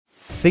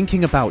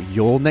thinking about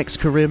your next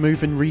career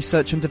move in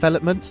research and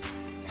development?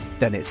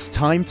 Then it's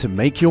time to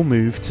make your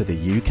move to the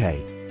UK.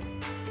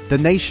 The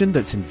nation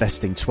that's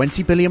investing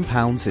 £20 billion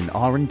in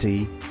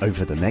R&D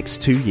over the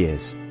next 2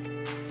 years.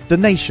 The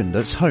nation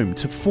that's home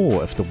to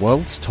 4 of the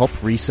world's top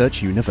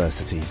research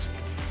universities.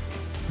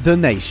 The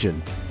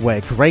nation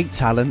where great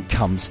talent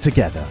comes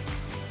together.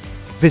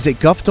 Visit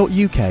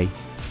gov.uk/great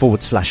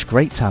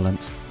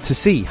talent to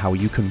see how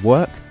you can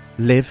work,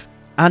 live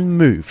and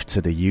move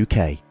to the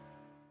UK.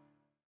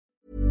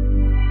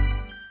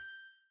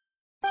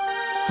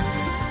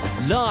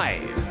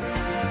 Live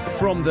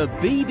from the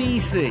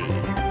BBC,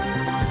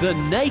 The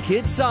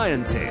Naked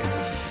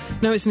Scientists.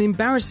 Now, it's an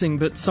embarrassing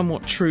but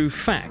somewhat true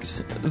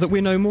fact that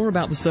we know more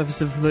about the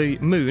surface of the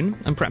Moon,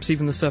 and perhaps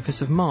even the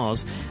surface of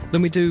Mars,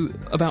 than we do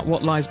about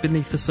what lies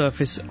beneath the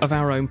surface of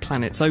our own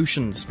planet's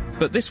oceans.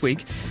 But this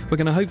week, we're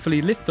going to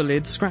hopefully lift the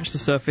lid, scratch the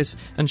surface,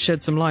 and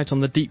shed some light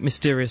on the deep,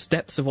 mysterious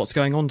depths of what's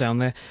going on down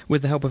there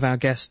with the help of our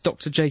guest,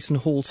 Dr. Jason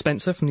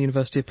Hall-Spencer from the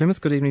University of Plymouth.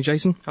 Good evening,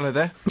 Jason. Hello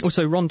there.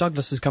 Also, Ron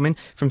Douglas has come in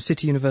from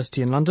City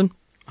University in London.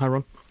 Hi,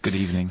 Ron. Good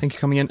evening. Thank you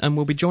for coming in. And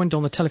we'll be joined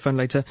on the telephone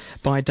later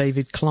by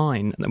David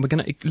Klein. And we're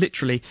going to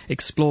literally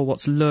explore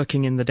what's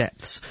lurking in the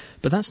depths.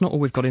 But that's not all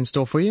we've got in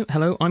store for you.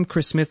 Hello, I'm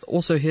Chris Smith.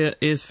 Also here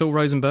is Phil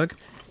Rosenberg.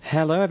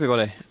 Hello,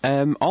 everybody.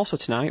 Also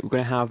tonight, we're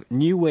going to have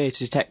new ways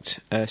to detect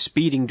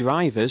speeding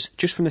drivers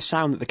just from the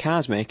sound that the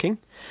car's making.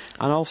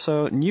 And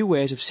also new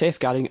ways of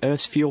safeguarding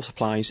Earth's fuel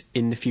supplies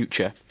in the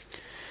future.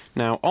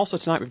 Now, also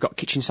tonight, we've got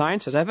Kitchen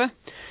Science, as ever.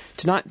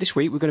 This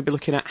week, we're going to be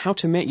looking at how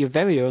to make your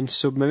very own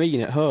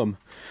submarine at home.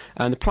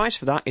 And the prize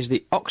for that is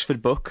the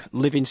Oxford book,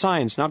 Living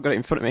Science. Now, I've got it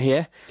in front of me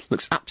here.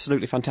 Looks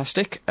absolutely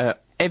fantastic.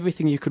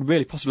 Everything you could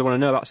really possibly want to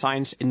know about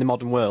science in the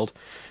modern world.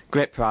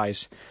 Great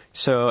prize.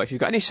 So, if you've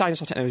got any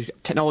science or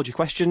technology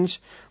questions,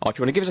 or if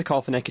you want to give us a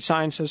call for Naked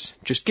Sciences,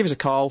 just give us a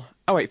call,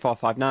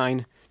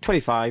 08459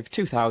 25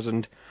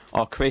 2000,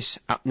 or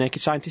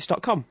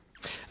chris@nakedscientist.com.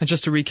 And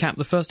just to recap,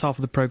 the first half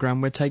of the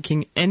programme, we're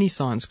taking any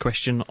science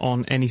question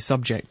on any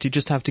subject. You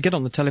just have to get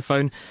on the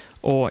telephone,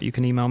 or you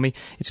can email me.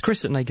 It's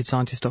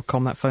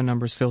chris@nakedscientist.com. That phone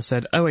number, as Phil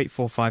said,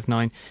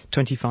 08459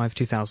 25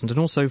 2000. And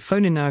also,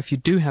 phone in now if you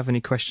do have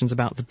any questions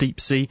about the deep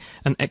sea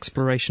and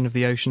exploration of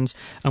the oceans,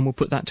 and we'll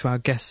put that to our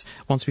guests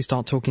once we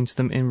start talking to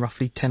them in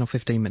roughly 10 or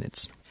 15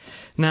 minutes.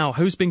 Now,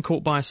 who's been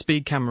caught by a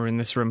speed camera in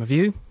this room? Have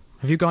you?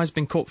 Have you guys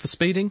been caught for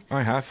speeding?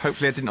 I have.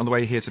 Hopefully I didn't on the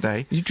way here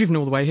today. You've driven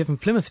all the way here from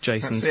Plymouth,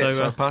 Jason. That's it,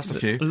 so I passed a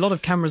few. A lot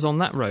of cameras on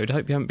that road. I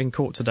hope you haven't been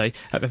caught today.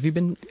 Have you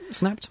been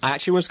snapped? I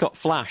actually once got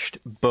flashed,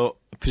 but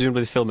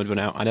presumably the film had run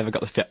out. I never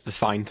got the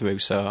fine through,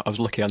 so I was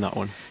lucky on that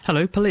one.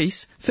 Hello,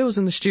 police. Phil's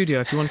in the studio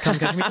if you want to come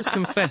get him. He just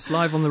confessed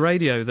live on the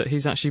radio that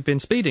he's actually been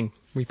speeding.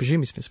 We presume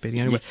he's been speeding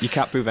anyway. You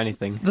can't prove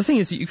anything. The thing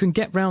is that you can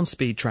get round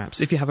speed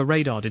traps if you have a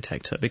radar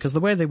detector, because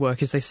the way they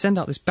work is they send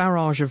out this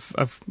barrage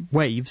of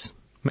waves,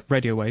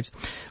 radio waves,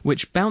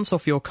 which bounce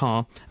off your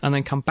car and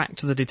then come back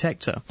to the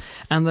detector,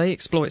 and they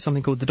exploit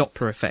something called the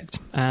Doppler effect.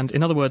 And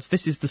in other words,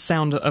 this is the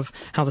sound of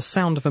how the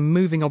sound of a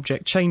moving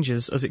object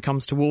changes as it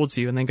comes towards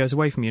you and then goes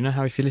away from you. You know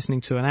how if you're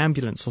listening to an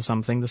ambulance or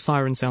something, the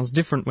siren sounds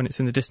different when it's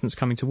in the distance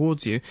coming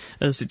towards you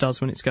as it does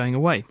when it's going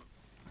away.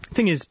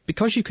 Thing is,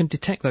 because you can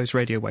detect those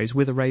radio waves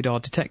with a radar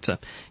detector,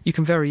 you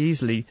can very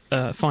easily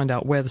find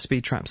out where the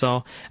speed traps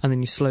are, and then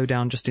you slow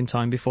down just in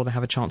time before they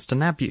have a chance to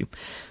nab you.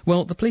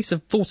 Well, the police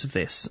have thought of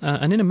this,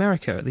 and in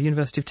America, at the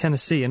University of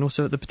Tennessee, and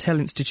also at the Patel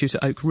Institute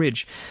at Oak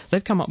Ridge,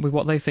 they've come up with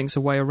what they think's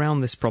a way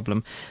around this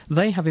problem.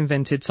 They have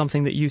invented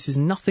something that uses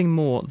nothing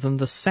more than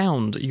the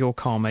sound your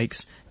car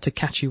makes to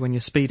catch you when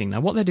you're speeding.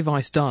 Now, what their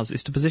device does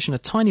is to position a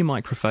tiny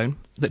microphone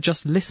that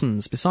just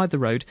listens beside the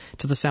road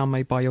to the sound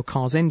made by your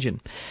car's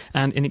engine.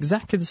 And in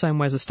exactly the same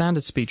way as a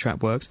standard speed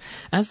trap works,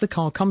 as the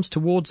car comes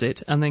towards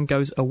it and then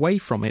goes away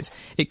from it,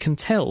 it can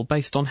tell,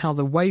 based on how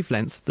the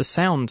wavelength, the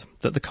sound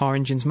that the car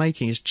engine's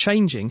making is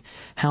changing,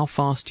 how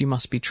fast you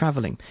must be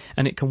travelling.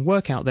 And it can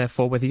work out,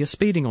 therefore, whether you're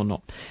speeding or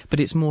not.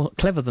 But it's more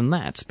clever than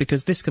that,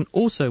 because this can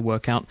also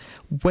work out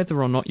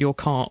whether or not your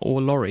car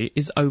or lorry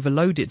is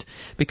overloaded,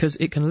 because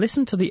it can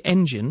listen to the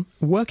engine,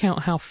 work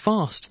out how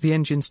fast the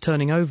engine's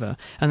turning over,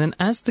 and then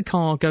as the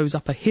car goes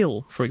up a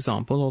hill, for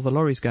example, or the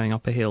lorry's going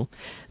up a hill,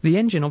 the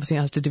engine obviously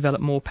has to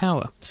develop more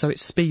power, so it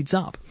speeds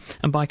up.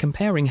 And by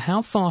comparing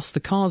how fast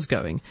the car's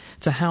going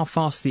to how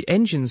fast the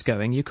engine's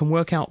going, you can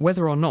work out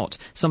whether or not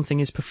something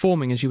is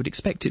performing as you would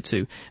expect it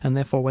to, and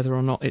therefore whether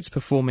or not it's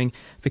performing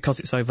because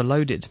it's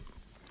overloaded.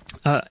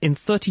 In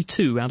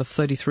 32 out of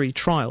 33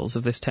 trials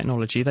of this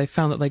technology, they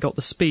found that they got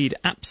the speed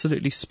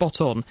absolutely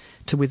spot on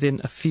to within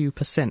a few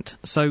percent.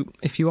 So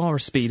if you are a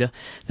speeder,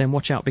 then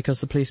watch out, because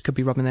the police could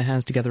be rubbing their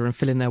hands together and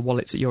filling their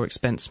wallets at your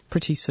expense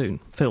pretty soon.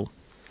 Phil?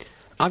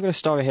 I've got a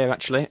story here,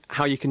 actually,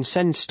 how you can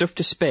send stuff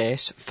to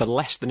space for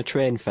less than a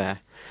train fare.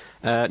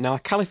 Now, a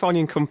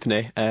Californian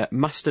company,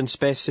 Masten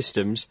Space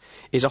Systems,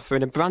 is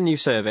offering a brand new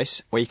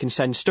service where you can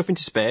send stuff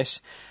into space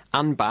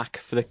and back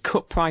for the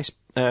cut price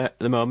at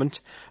the moment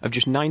of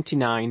just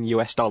 $99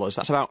 US.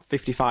 That's about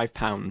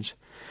 £55.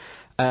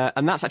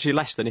 And that's actually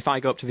less than if I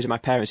go up to visit my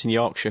parents in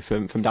Yorkshire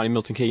from down in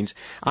Milton Keynes.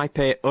 I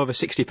pay over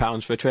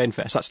 £60 for a train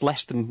fare, so that's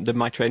less than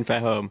my train fare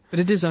home. But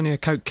it is only a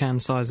Coke can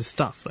size of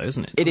stuff, though,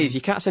 isn't it? It is.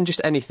 You can't send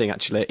just anything,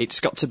 actually. It's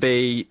got to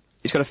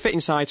fit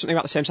inside something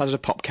about the same size as a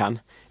pop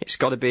can. It's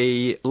got to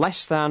be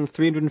less than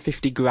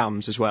 350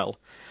 grams as well.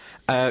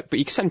 But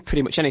you can send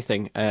pretty much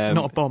anything.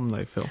 Not a bomb,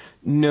 though, Phil.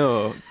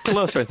 No,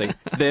 close to anything.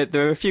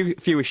 There are a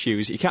few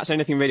issues. You can't send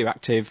anything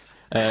radioactive,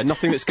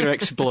 nothing that's going to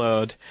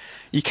explode.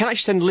 You can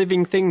actually send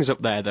living things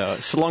up there, though,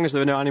 so long as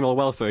there are no animal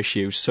welfare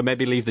issues, so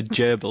maybe leave the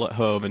gerbil at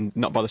home and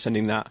not bother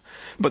sending that.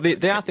 But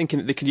they are thinking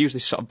that they can use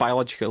this sort of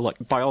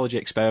biology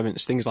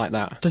experiments, things like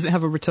that. Does it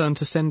have a return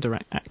to sender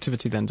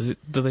activity, then?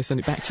 Do they send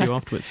it back to you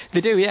afterwards?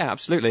 They do, yeah,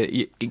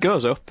 absolutely. It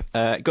goes up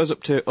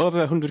to over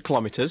 100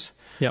 kilometres.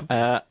 Yep.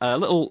 A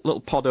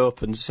little pod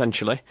opens,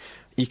 essentially.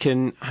 You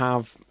can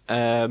have...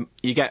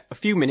 you get a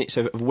few minutes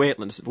of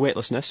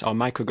weightlessness or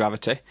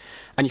microgravity,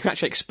 and you can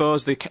actually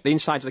expose the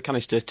insides of the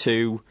canister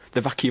to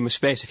the vacuum of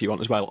space if you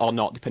want as well, or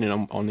not, depending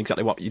on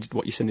exactly what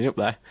you're sending up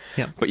there.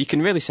 Yep. But you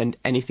can really send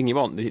anything you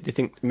want. They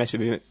think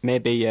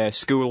maybe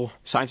school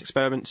science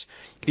experiments.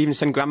 You could even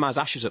send grandma's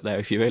ashes up there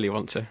if you really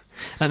want to.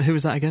 And who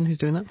is that again? Who's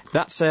doing that?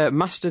 That's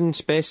Maston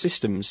Space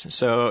Systems.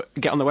 So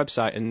get on the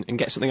website and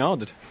get something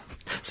ordered.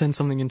 Send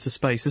something into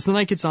space. It's The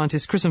Naked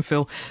Scientists, Chris and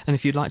Phil, and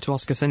if you'd like to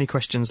ask us any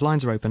questions,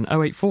 lines are open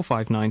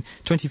 08459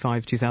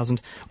 25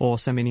 2000, or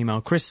send me an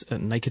email,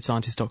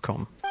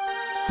 chris@nakedscientist.com.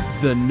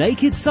 The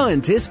Naked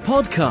Scientist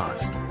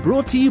Podcast,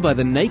 brought to you by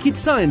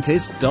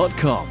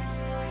thenakedscientist.com.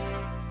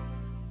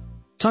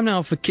 Time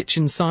now for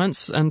Kitchen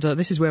Science, and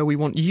this is where we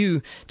want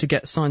you to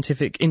get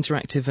scientific,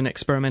 interactive and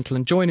experimental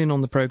and join in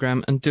on the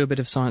programme and do a bit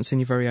of science in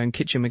your very own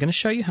kitchen. We're going to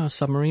show you how a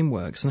submarine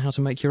works and how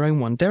to make your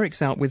own one.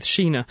 Derek's out with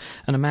Sheena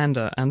and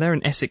Amanda, and they're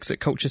in Essex at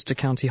Colchester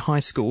County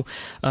High School.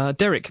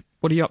 Derek,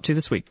 what are you up to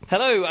this week?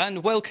 Hello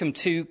and welcome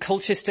to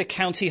Colchester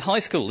County High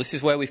School. This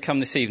is where we've come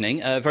this evening.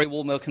 Very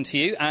warm welcome to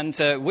you. And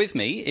with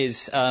me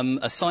is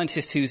a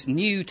scientist who's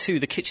new to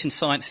the Kitchen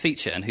Science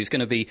feature and who's going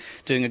to be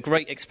doing a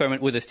great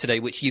experiment with us today,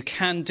 which you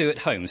can do at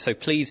home. So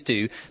please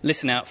do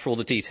listen out for all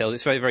the details.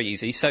 It's very, very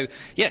easy. So,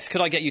 yes,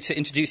 could I get you to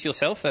introduce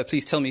yourself?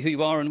 Please tell me who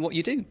you are and what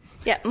you do.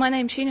 Yeah, my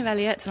name's Sheena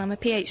Elliott and I'm a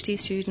PhD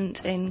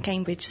student in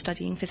Cambridge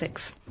studying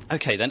physics.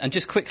 OK, then, and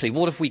just quickly,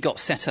 what have we got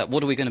set up?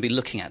 What are we going to be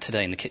looking at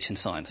today in the Kitchen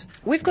Science?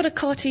 We've got a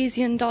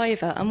Cartesian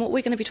diver, and what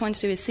we're going to be trying to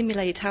do is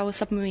simulate how a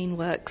submarine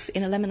works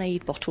in a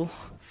lemonade bottle.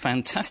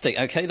 Fantastic.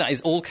 OK, that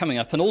is all coming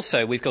up. And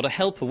also, we've got a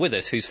helper with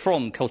us who's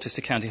from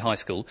Colchester County High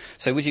School.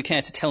 So would you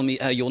care to tell me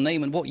your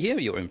name and what year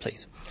you're in,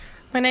 please?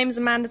 My name's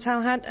Amanda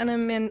Talhad and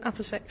I'm in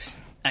Upper Six.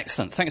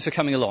 Excellent. Thanks for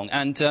coming along.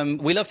 And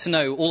we love to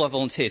know, all our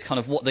volunteers, kind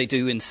of what they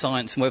do in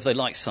science and whether they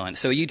like science.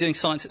 So are you doing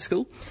science at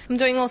school? I'm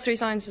doing all three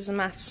sciences and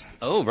maths.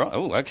 Oh, right.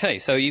 Oh, OK.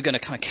 So are you going to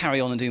kind of carry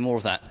on and do more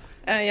of that?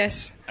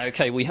 Yes.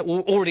 OK, we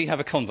already have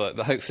a convert,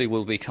 but hopefully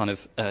we'll be kind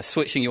of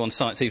switching you on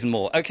science even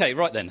more. OK,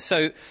 right then.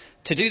 So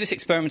to do this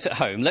experiment at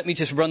home, let me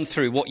just run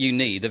through what you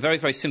need. They're very,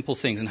 very simple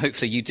things, and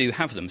hopefully you do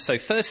have them. So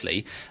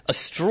firstly, a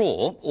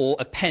straw or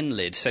a pen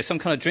lid. So some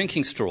kind of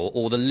drinking straw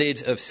or the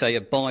lid of, say,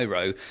 a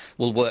biro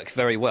will work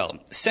very well.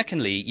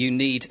 Secondly, you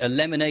need a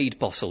lemonade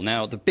bottle.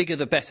 Now, the bigger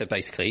the better,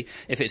 basically.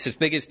 If it's as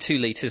big as 2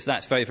 litres,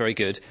 that's very, very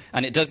good.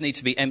 And it does need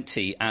to be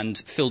empty and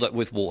filled up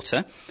with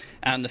water.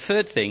 And the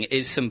third thing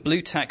is some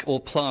blue tack or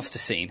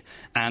plasticine.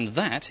 And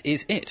that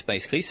is it,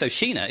 basically. So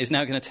Sheena is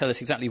now going to tell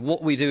us exactly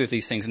what we do with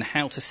these things and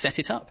how to set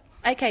it up.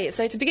 OK,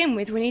 so to begin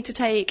with, we need to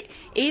take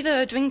either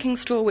a drinking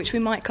straw, which we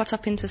might cut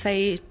up into,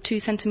 say, 2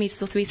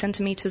 centimetres or 3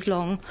 centimetres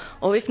long,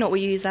 or if not,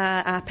 we use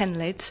our pen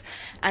lid.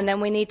 And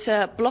then we need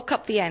to block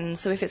up the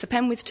ends. So if it's a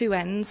pen with 2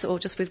 ends or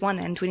just with 1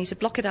 end, we need to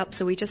block it up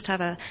so we just have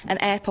an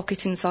air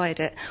pocket inside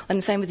it. And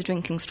the same with the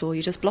drinking straw,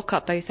 you just block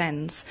up both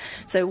ends.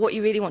 So what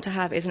you really want to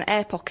have is an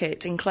air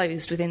pocket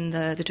enclosed within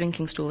the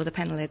drinking straw or the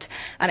pen lid.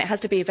 And it has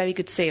to be a very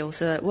good seal,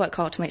 so work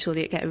hard to make sure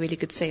that you get a really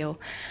good seal.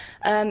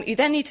 You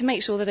then need to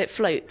make sure that it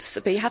floats,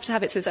 but you have to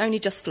have it so it's only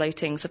just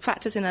floating. So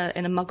practice in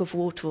a mug of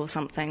water or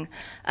something.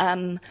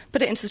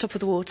 Put it into the top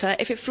of the water.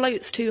 If it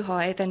floats too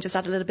high, then just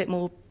add a little bit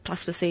more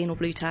plasticine or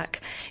blue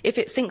tack. If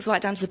it sinks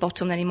right down to the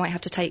bottom, then you might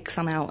have to take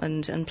some out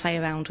and play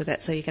around with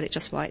it so you get it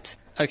just right.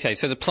 OK,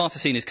 so the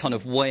plasticine is kind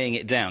of weighing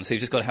it down, so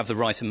you've just got to have the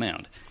right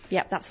amount.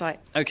 Yep, that's right.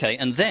 OK,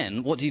 and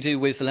then what do you do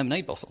with the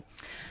lemonade bottle?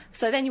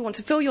 So then you want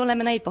to fill your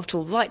lemonade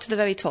bottle right to the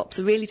very top,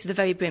 so really to the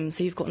very brim,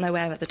 so you've got no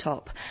air at the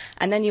top.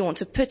 And then you want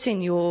to put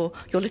in your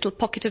little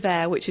pocket of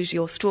air, which is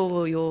your straw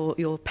or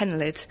your pen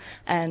lid,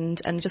 and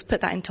just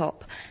put that in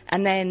top.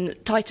 And then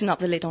tighten up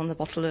the lid on the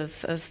bottle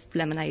of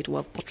lemonade or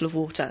a bottle of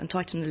water and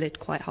tighten the lid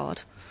quite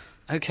hard.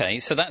 OK,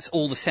 so that's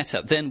all the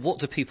setup. Then what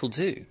do people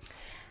do?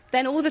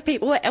 Then all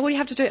you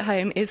have to do at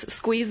home is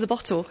squeeze the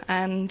bottle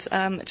and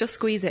just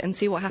squeeze it and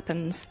see what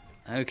happens.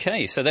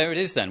 OK, so there it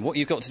is then. What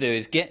you've got to do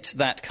is get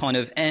that kind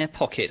of air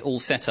pocket all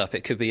set up.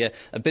 It could be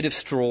a bit of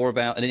straw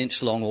about 1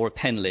 inch long or a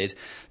pen lid.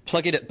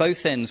 Plug it at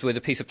both ends with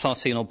a piece of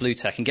plasticine or blue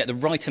tack and get the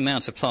right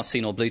amount of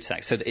plasticine or blue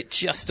tack so that it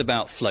just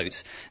about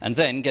floats. And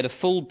then get a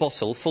full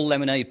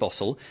lemonade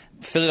bottle,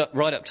 fill it up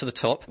right up to the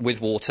top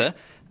with water,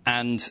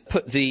 and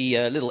put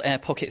the little air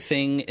pocket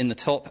thing in the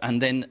top,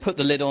 and then put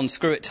the lid on,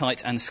 screw it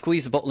tight, and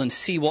squeeze the bottle and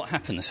see what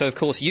happens. So, of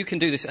course, you can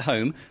do this at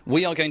home.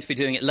 We are going to be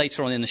doing it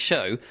later on in the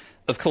show.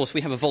 Of course,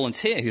 we have a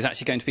volunteer who's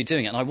actually going to be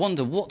doing it. And I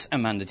wonder what,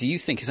 Amanda, do you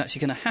think is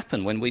actually going to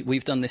happen when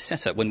we've done this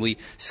setup, when we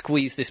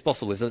squeeze this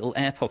bottle with a little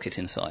air pocket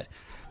inside?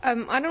 I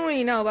don't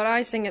really know, but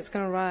I think it's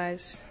going to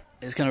rise.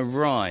 It's going to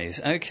rise.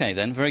 OK,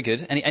 then. Very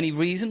good. Any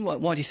reason?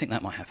 Why do you think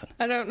that might happen?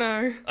 I don't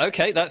know.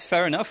 OK, that's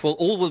fair enough. Well,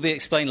 all will be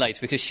explained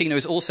later, because Sheena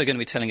is also going to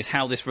be telling us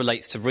how this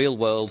relates to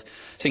real-world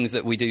things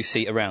that we do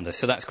see around us.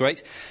 So that's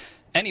great.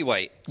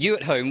 Anyway, you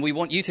at home, we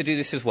want you to do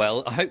this as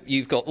well. I hope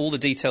you've got all the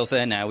details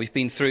there now. We've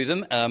been through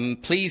them.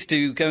 Please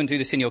do go and do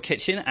this in your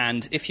kitchen,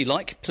 and if you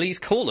like, please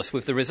call us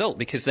with the result,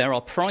 because there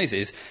are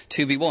prizes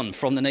to be won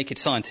from the Naked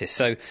Scientist.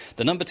 So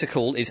the number to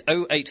call is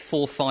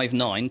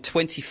 08459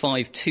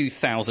 25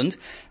 2000.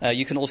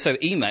 You can also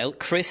email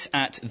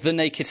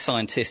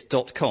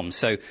chris@thenakedscientist.com.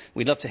 So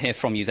we'd love to hear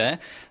from you there.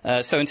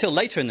 So until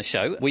later in the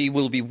show, we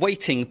will be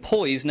waiting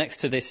poised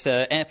next to this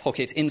air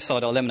pocket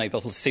inside our lemonade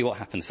bottle to see what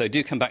happens. So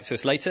do come back to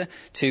us later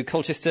to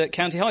Colchester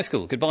County High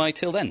School. Goodbye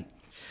till then.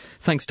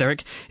 Thanks,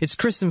 Derek. It's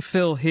Chris and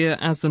Phil here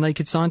as the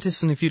Naked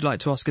Scientists, and if you'd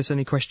like to ask us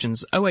any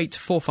questions,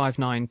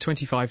 08459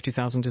 25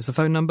 2000 is the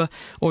phone number,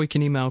 or you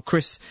can email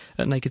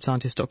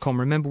chris@nakedscientist.com.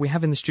 Remember, we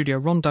have in the studio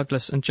Ron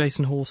Douglas and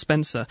Jason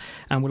Hall-Spencer,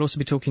 and we'll also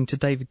be talking to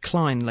David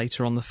Klein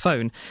later on the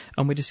phone,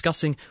 and we're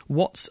discussing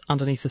what's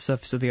underneath the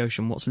surface of the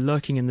ocean, what's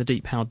lurking in the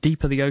deep, how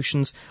deep are the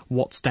oceans,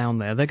 what's down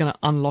there. They're going to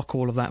unlock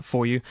all of that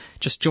for you.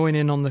 Just join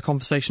in on the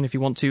conversation if you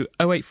want to,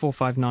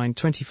 08459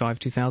 25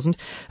 2000.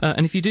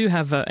 And if you do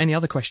have any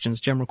other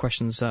questions, general questions,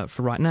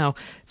 for right now,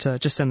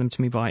 just send them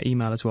to me via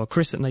email as well,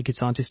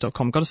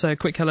 chris@nakedscientist.com. Got to say a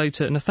quick hello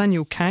to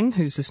Nathaniel Kang,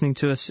 who's listening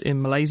to us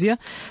in Malaysia,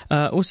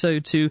 also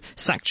to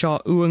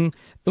Sakchar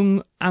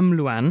Ung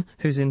Amluan,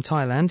 who's in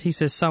Thailand. He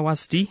says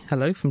Sawasti,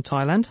 hello from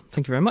Thailand,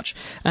 thank you very much.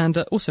 And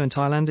also in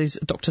Thailand is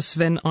Dr.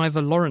 Sven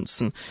Ivar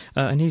Lawrenson,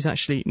 and he's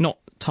actually not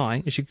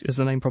Thai, as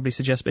the name probably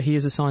suggests, but he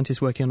is a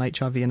scientist working on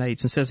HIV and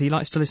AIDS, and says he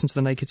likes to listen to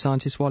The Naked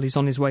Scientist while he's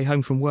on his way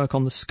home from work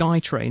on the Sky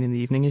train in the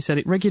evening. He said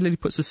it regularly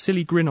puts a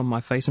silly grin on my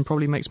face and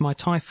probably makes my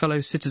Thai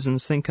fellow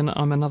citizens think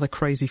I'm another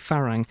crazy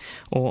farang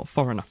or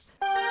foreigner.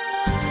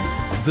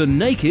 The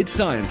Naked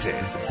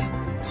Scientists.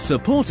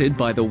 Supported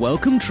by the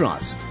Wellcome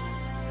Trust.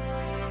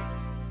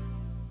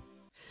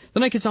 The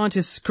Naked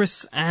Scientists,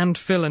 Chris and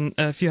Phil, and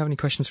if you have any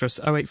questions for us,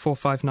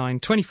 08459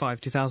 25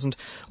 2000,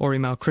 or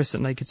email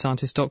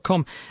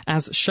chris@nakedscientist.com,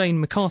 as Shane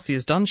McCarthy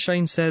has done.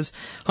 Shane says,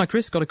 "Hi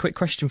Chris, got a quick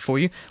question for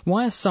you.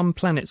 Why are some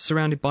planets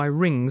surrounded by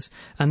rings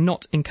and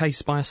not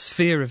encased by a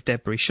sphere of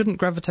debris? Shouldn't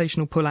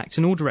gravitational pull act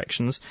in all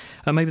directions?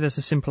 Maybe there's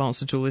a simple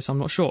answer to all this, I'm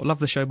not sure." Love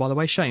the show, by the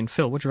way. Shane,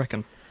 Phil, what do you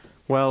reckon?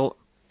 Well,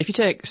 if you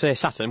take, say,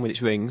 Saturn with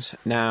its rings,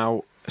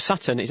 now,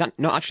 Saturn is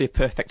not actually a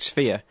perfect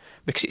sphere,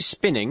 because it's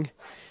spinning.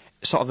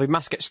 Sort of the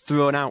mass gets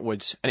thrown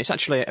outwards, and it's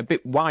actually a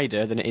bit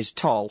wider than it is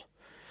tall.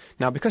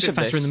 Now, because of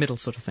this, fatter in the middle,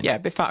 sort of thing. Yeah, a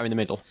bit fatter in the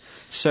middle.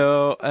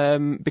 So,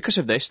 because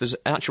of this, there's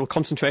an actual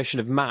concentration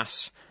of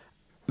mass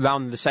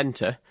round the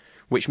centre,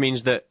 which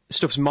means that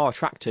stuff's more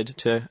attracted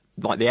to,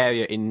 like, the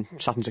area in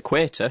Saturn's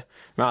equator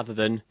rather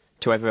than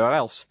to everywhere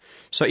else.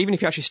 So, even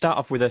if you actually start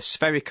off with a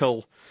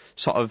spherical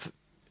sort of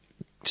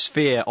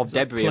sphere of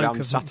debris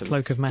around Saturn.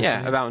 Cloak of mass.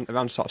 Yeah,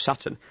 around sort of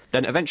Saturn.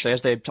 Then eventually,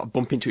 as they sort of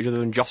bump into each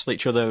other and jostle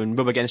each other and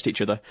rub against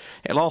each other,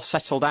 it'll all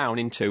settle down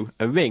into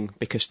a ring,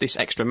 because this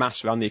extra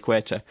mass around the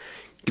equator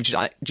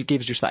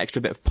gives just that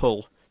extra bit of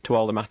pull to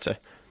all the matter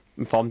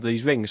and form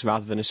these rings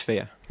rather than a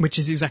sphere. Which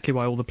is exactly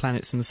why all the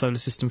planets in the solar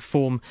system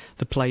form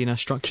the planar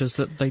structures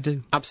that they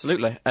do.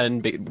 Absolutely,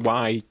 and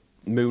why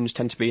moons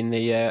tend to be in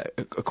the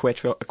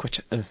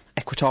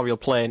equatorial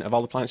plane of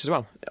all the planets as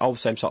well. All the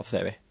same sort of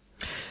theory.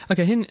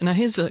 OK, now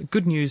here's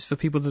good news for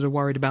people that are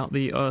worried about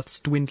the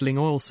Earth's dwindling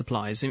oil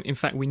supplies. In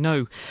fact, we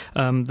know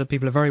that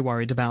people are very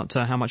worried about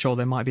how much oil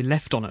there might be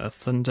left on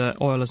Earth, and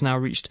oil has now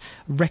reached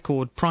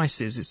record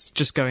prices. It's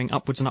just going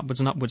upwards and upwards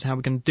and upwards. How are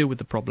we going to deal with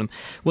the problem?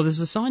 Well, there's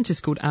a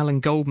scientist called Alan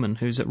Goldman,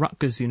 who's at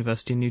Rutgers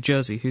University in New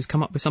Jersey, who's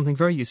come up with something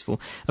very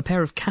useful, a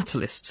pair of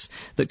catalysts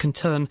that can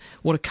turn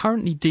what are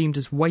currently deemed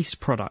as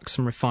waste products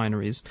from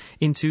refineries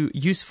into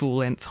useful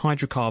length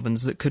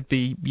hydrocarbons that could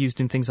be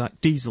used in things like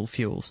diesel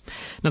fuels.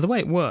 Now, the way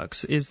it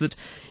works is that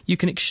you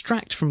can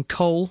extract from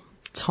coal,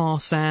 tar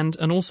sand,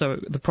 and also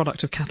the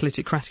product of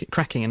catalytic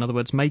cracking, in other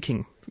words,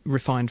 making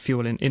refined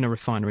fuel in a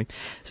refinery.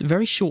 So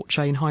very short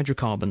chain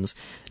hydrocarbons,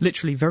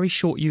 literally very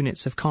short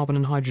units of carbon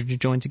and hydrogen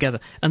joined together,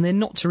 and they're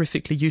not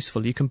terrifically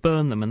useful. You can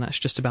burn them and that's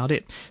just about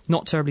it.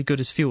 Not terribly good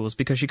as fuels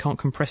because you can't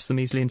compress them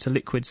easily into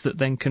liquids that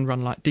then can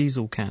run like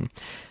diesel can.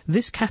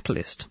 This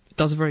catalyst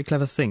does a very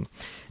clever thing.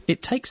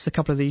 It takes a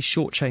couple of these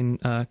short-chain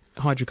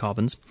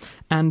hydrocarbons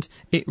and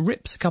it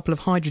rips a couple of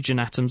hydrogen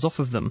atoms off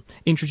of them,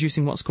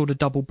 introducing what's called a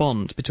double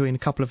bond between a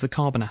couple of the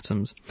carbon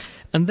atoms.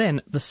 And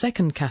then the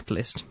second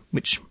catalyst,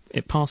 which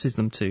it passes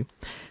them to,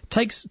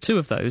 takes two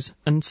of those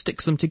and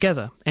sticks them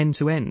together end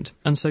to end.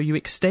 And so you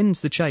extend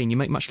the chain, you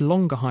make much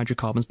longer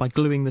hydrocarbons by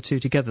gluing the two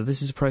together.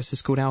 This is a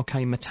process called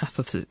alkane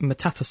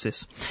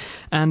metathesis.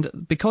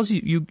 And because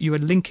you are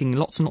linking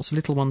lots and lots of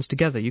little ones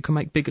together, you can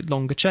make bigger,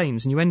 longer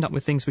chains, and you end up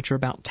with things which are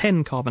about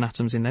 10 carbon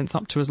atoms in length,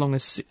 up to as long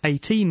as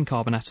 18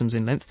 carbon atoms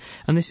in length,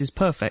 and this is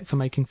perfect for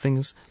making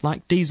things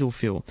like diesel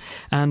fuel.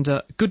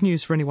 And good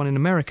news for anyone in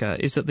America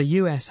is that the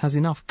US has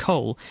enough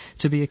coal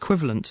to be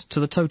equivalent to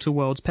the total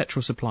world's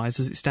petrol supplies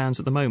as it stands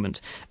at the moment,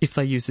 if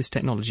they use this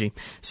technology.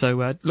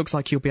 So it looks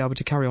like you'll be able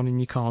to carry on in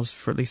your cars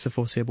for at least the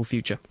foreseeable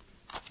future.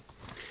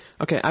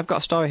 Okay, I've got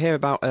a story here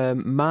about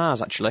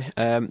Mars, actually.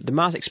 The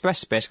Mars Express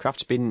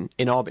spacecraft's been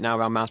in orbit now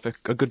around Mars for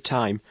a good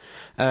time.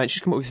 It's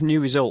just come up with some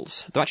new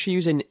results. They're actually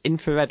using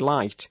infrared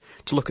light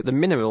to look at the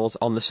minerals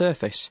on the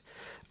surface,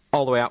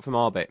 all the way out from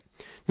orbit.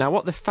 Now,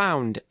 what they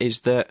found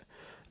is that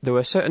there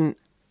were certain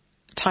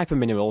type of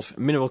minerals,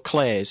 mineral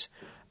clays,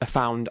 are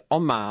found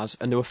on Mars,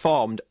 and they were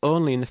formed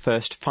only in the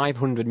first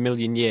 500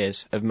 million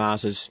years of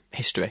Mars's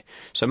history.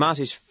 So Mars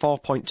is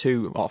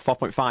 4.2 or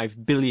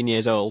 4.5 billion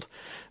years old.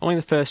 Only in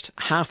the first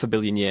half a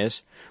billion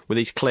years were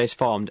these clays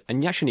formed,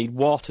 and you actually need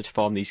water to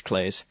form these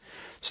clays.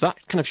 So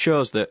that kind of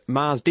shows that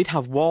Mars did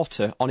have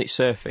water on its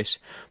surface,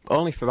 but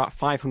only for about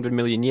 500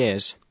 million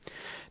years.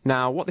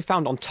 Now, what they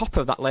found on top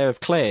of that layer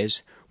of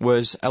clays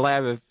was a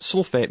layer of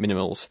sulfate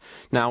minerals.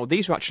 Now,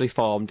 these were actually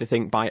formed, I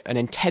think, by an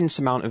intense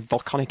amount of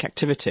volcanic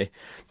activity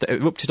that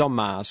erupted on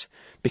Mars,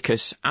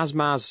 because as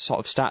Mars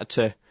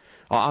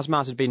as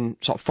Mars had been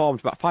sort of formed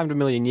about 500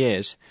 million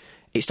years,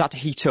 it started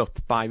to heat up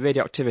by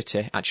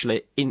radioactivity,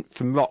 actually,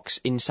 from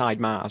rocks inside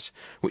Mars,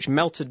 which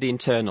melted the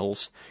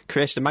internals,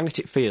 created a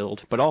magnetic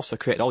field, but also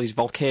created all these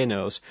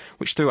volcanoes,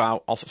 which threw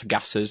out all sorts of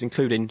gases,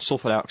 including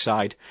sulfur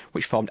dioxide,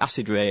 which formed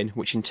acid rain,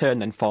 which in turn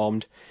then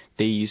formed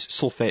these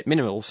sulfate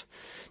minerals.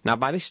 Now,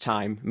 by this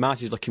time,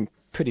 Mars is looking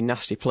pretty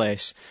nasty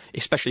place,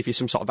 especially if you're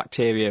some sort of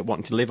bacteria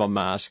wanting to live on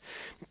Mars.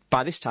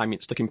 By this time,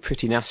 it's looking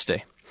pretty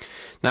nasty.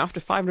 Now,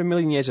 after 500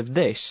 million years of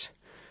this,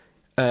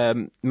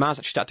 Mars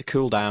actually started to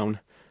cool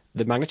down.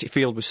 The magnetic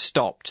field was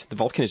stopped, the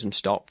volcanism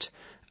stopped,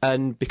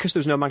 and because there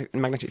was no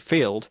magnetic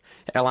field,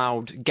 it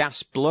allowed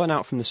gas blown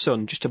out from the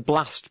sun just to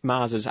blast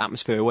Mars's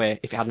atmosphere away,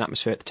 if it had an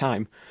atmosphere at the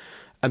time.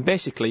 And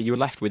basically, you were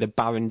left with a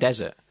barren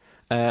desert.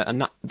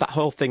 And that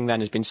whole thing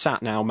then has been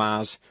sat now,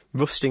 Mars,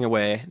 rusting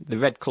away. The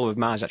red colour of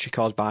Mars is actually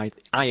caused by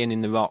iron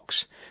in the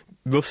rocks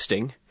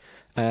rusting.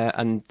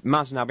 And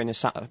Mars has now been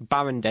a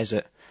barren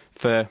desert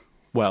for,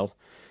 well,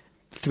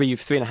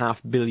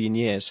 3.5 billion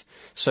years.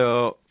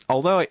 So,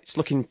 although it's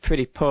looking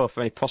pretty poor for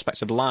any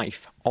prospects of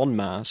life on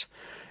Mars,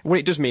 what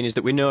it does mean is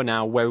that we know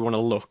now where we want to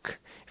look.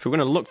 If we're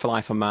going to look for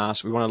life on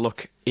Mars, we want to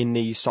look in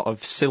these sort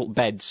of silt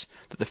beds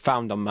that they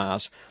found on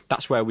Mars.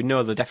 That's where we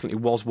know there definitely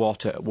was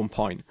water at one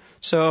point.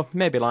 So,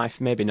 maybe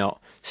life, maybe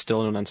not.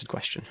 Still an unanswered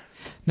question.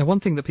 Now, one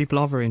thing that people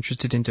are very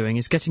interested in doing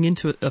is getting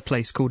into a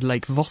place called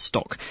Lake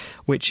Vostok,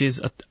 which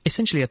is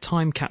essentially a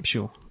time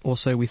capsule, or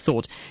so we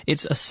thought.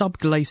 It's a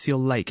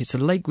subglacial lake. It's a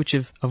lake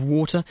of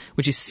water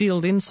which is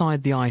sealed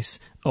inside the ice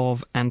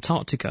of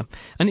Antarctica,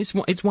 and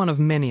it's one of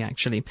many,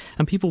 actually.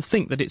 And people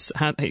think that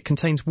it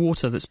contains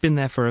water that's been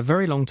there for a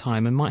very long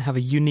time and might have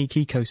a unique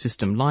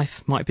ecosystem.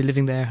 Life might be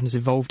living there and has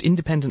evolved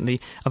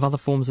independently of other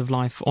forms of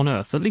life on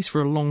Earth, at least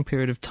for a long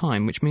period of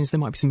time, which means there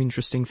might be some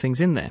interesting things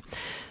in there.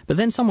 But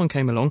then someone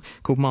came along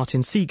called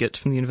Martin Siegert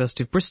from the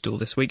University of Bristol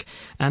this week,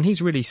 and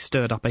he's really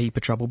stirred up a heap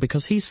of trouble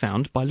because he's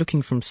found, by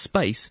looking from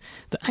space,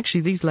 that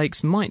actually these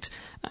lakes might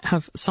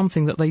have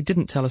something that they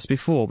didn't tell us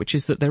before, which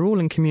is that they're all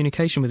in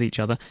communication with each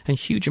other and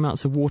huge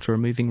amounts of water are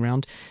moving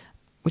around,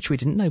 which we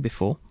didn't know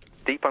before.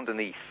 Deep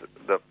underneath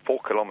the 4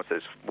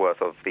 kilometres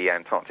worth of the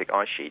Antarctic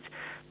ice sheet,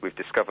 we've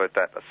discovered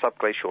that a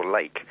subglacial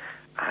lake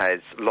has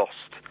lost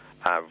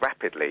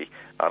rapidly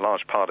a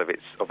large part of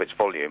its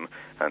volume,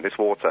 and this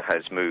water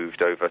has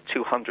moved over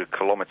 200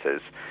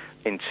 kilometres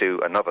into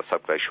another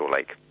subglacial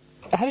lake.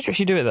 How did you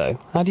actually do it, though?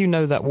 How do you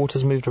know that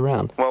water's moved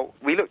around? Well,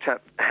 we looked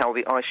at how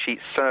the ice sheet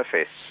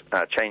surface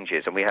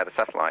changes, and we had a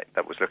satellite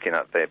that was looking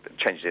at the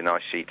changes in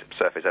ice sheet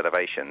surface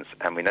elevations,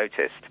 and we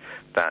noticed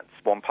that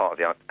one part of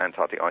the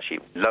Antarctic ice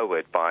sheet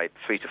lowered by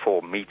 3 to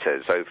 4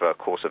 metres over a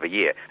course of a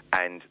year,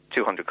 and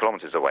 200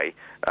 kilometres away,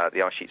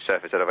 the ice sheet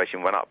surface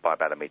elevation went up by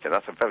about a metre.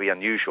 That's a very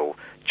unusual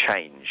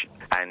change,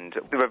 and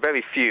there were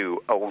very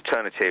few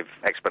alternative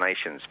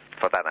explanations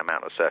for that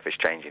amount of surface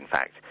change, in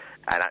fact.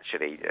 And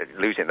actually,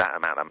 losing that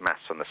amount of mass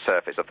from the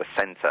surface of the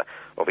centre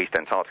of East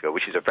Antarctica,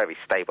 which is a very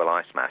stable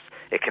ice mass,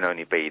 it can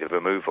only be the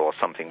removal of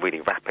something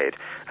really rapid,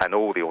 and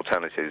all the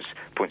alternatives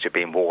point to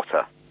being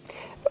water.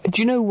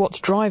 Do you know what's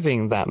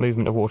driving that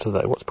movement of water,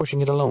 though? What's pushing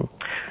it along?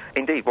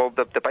 Indeed. Well,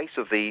 the base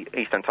of the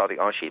East Antarctic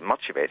ice sheet,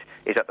 much of it,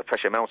 is at the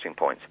pressure melting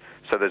point.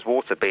 So there's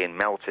water being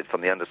melted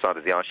from the underside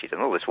of the ice sheet,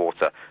 and all this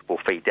water will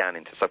feed down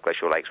into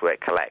subglacial lakes where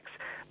it collects.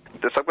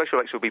 The subglacial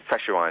lakes will be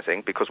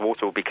pressurising because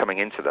water will be coming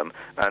into them,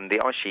 and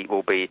the ice sheet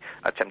will be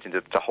attempting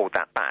to hold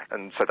that back.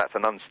 And so that's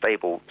an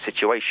unstable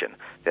situation.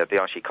 The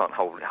ice sheet can't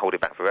hold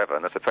it back forever,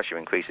 and as the pressure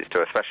increases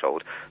to a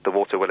threshold, the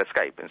water will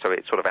escape, and so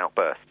it sort of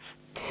outbursts.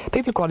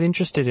 People are quite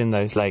interested in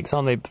those lakes,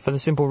 aren't they? For the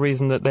simple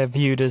reason that they're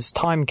viewed as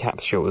time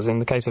capsules in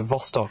the case of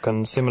Vostok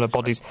and similar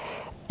bodies.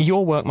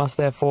 Your work must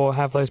therefore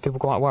have those people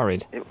quite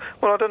worried.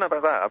 Well, I don't know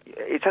about that.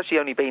 It's actually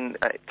only been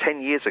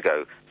 10 years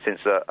ago since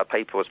a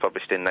paper was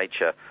published in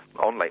Nature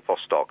on Lake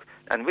Vostok,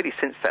 and really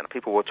since then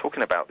people were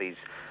talking about these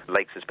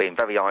lakes as being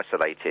very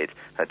isolated,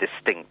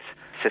 distinct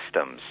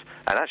systems.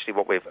 And actually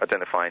what we're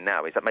identifying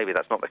now is that maybe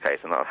that's not the case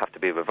and that'll have to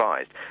be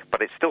revised.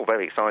 But it's still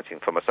very exciting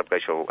from a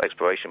subglacial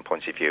exploration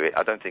point of view.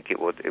 I don't think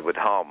it would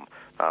harm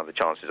the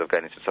chances of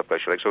going into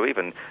subglacial lakes or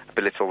even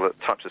belittle the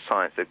types of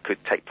science that could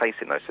take place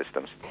in those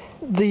systems.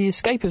 The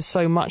escape of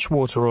so much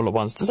water all at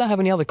once, does that have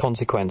any other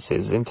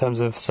consequences in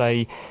terms of,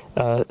 say,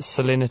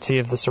 salinity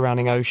of the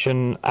surrounding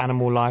ocean,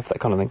 animal life, that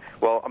kind of thing?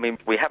 Well, I mean,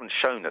 we haven't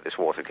shown that this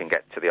water can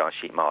get to the ice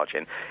sheet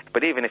margin,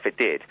 but even if it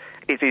did,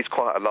 it is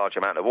quite a large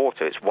amount of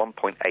water. It's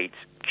 1.8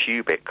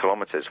 cubic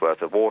kilometres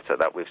worth of water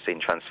that we've seen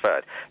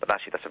transferred, but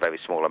actually that's a very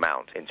small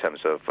amount in terms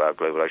of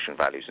global ocean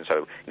values, and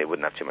so it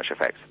wouldn't have too much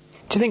effect.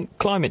 Do you think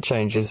climate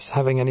change is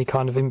having any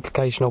kind of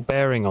implication or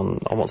bearing on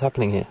what's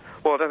happening here?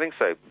 Well, I don't think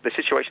so. The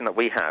situation that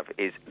we have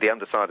is the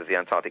underside of the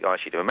Antarctic ice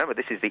sheet. And remember,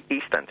 this is the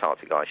East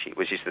Antarctic ice sheet,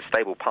 which is the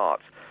stable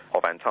part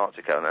of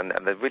Antarctica, and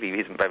there really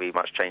isn't very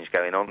much change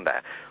going on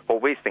there.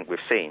 What we think we've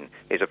seen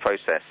is a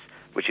process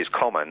which is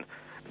common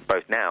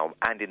both now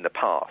and in the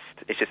past.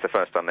 It's just the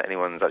first time that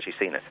anyone's actually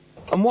seen it.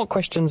 And what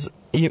questions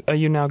are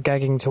you now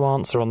gagging to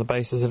answer on the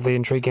basis of the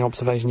intriguing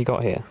observation you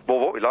got here? Well,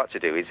 what we'd like to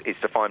do is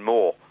to find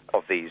more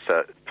of these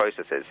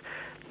processes,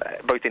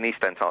 both in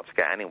East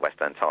Antarctica and in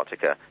West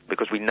Antarctica,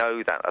 because we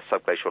know that a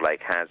subglacial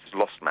lake has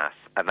lost mass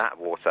and that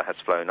water has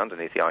flown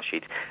underneath the ice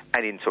sheet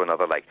and into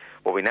another lake.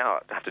 What we now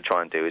have to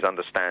try and do is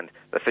understand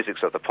the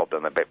physics of the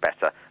problem a bit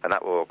better, and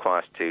that will require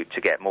us to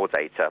get more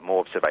data,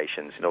 more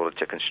observations in order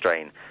to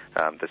constrain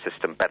the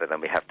system better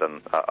than we have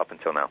done up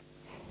until now.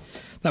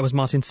 That was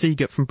Martin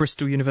Siegert from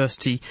Bristol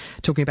University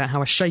talking about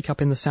how a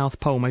shake-up in the South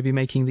Pole may be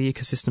making the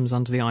ecosystems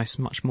under the ice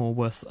much more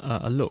worth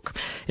a look.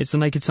 It's The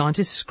Naked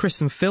Scientists,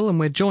 Chris and Phil, and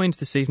we're joined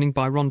this evening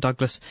by Ron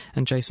Douglas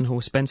and Jason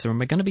Hall-Spencer, and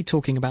we're going to be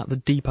talking about the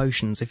deep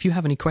oceans. If you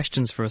have any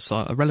questions for us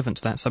relevant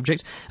to that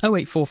subject,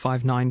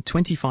 08459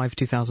 25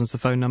 2000 is the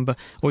phone number,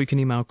 or you can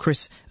email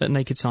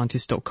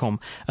chris@nakedscientist.com.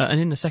 And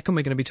in a second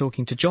we're going to be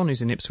talking to John,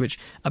 who's in Ipswich,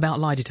 about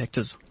lie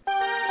detectors.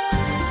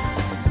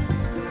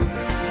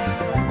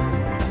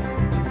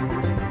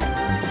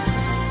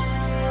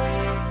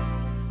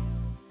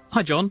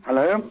 Hi, John.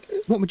 Hello.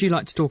 What would you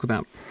like to talk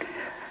about?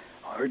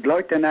 I would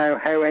like to know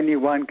how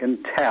anyone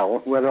can tell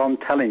whether I'm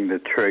telling the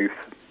truth.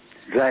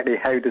 Exactly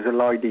how does a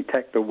lie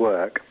detector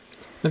work?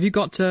 Have you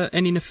got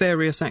any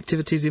nefarious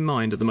activities in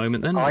mind at the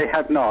moment, then? I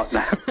have not,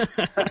 no.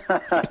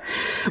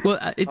 Well,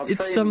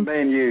 I've seen them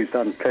being used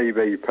on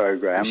TV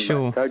programmes,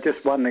 sure. So I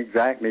just wonder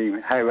exactly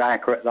how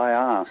accurate they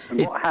are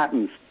and what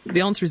happens.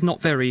 The answer is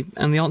not very,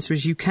 and the answer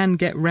is you can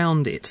get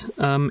round it.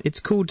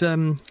 It's called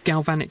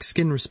galvanic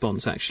skin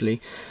response,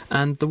 actually,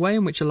 and the way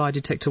in which a lie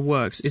detector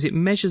works is it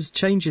measures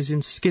changes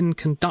in skin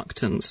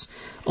conductance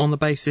on the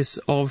basis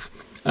of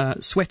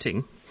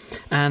sweating,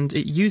 and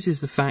it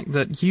uses the fact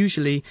that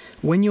usually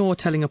when you're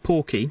telling a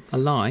porky, a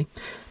lie,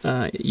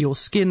 your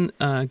skin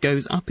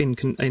goes up in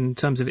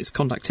terms of its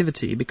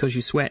conductivity because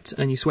you sweat,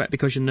 and you sweat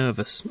because you're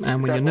nervous.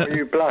 And when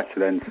you blush,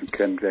 then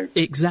can do.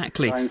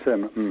 Exactly.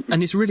 Mm-hmm.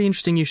 And it's really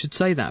interesting you should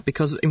say that,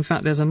 because in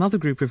fact there's another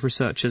group of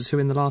researchers who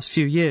in the last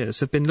few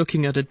years have been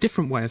looking at a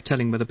different way of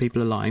telling whether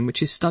people are lying,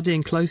 which is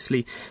studying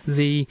closely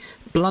the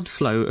blood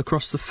flow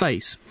across the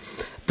face.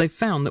 They've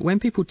found that when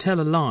people tell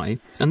a lie,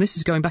 and this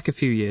is going back a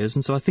few years,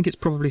 and so I think it's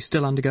probably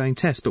still undergoing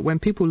tests, but when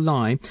people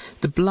lie,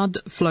 the blood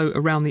flow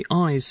around the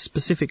eyes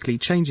specifically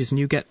changes and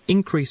you get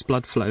increased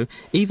blood flow,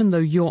 even though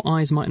your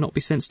eyes might not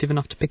be sensitive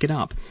enough to pick it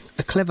up.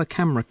 A clever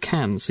camera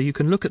can, so you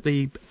can look at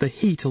the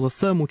heat or the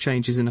thermal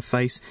changes in a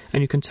face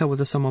and you can tell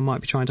whether someone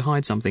might be trying to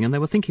hide something. And they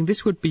were thinking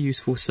this would be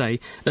useful, say,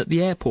 at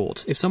the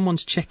airport. If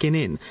someone's checking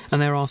in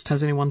and they're asked,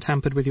 has anyone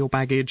tampered with your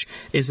baggage?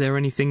 Is there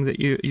anything that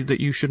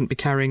you shouldn't be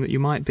carrying that you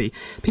might be?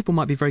 People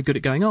might be very good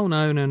at going, oh,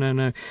 no.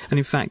 And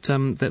in fact,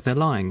 that they're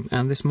lying.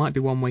 And this might be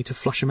one way to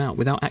flush them out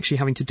without actually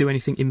having to do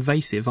anything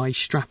invasive, i.e.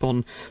 strap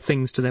on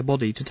things to their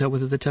body to tell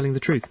whether they're telling the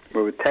truth.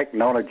 Well, with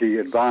technology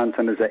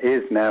advancing as it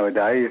is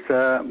nowadays,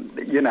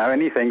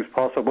 anything's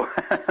possible.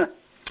 Do you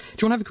want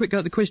to have a quick go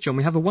at the quiz, John?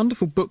 We have a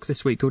wonderful book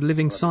this week called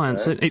Living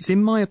Science. It's,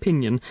 in my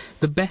opinion,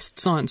 the best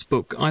science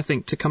book, I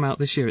think, to come out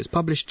this year. It's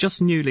published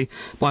just newly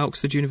by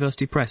Oxford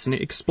University Press, and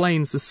it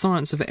explains the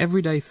science of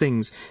everyday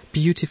things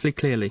beautifully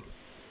clearly.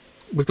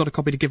 We've got a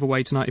copy to give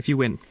away tonight if you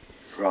win.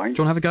 Right.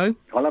 Do you want to have a go?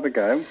 I'll have a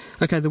go.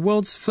 OK, the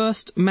world's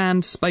first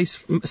manned space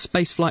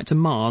flight to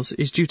Mars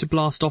is due to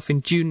blast off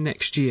in June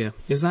next year.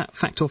 Is that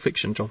fact or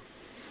fiction, John?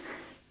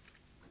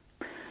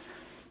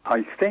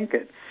 I think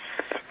it's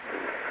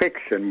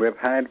fiction. We've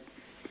had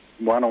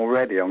one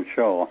already, I'm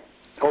sure.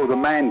 Oh, the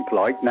manned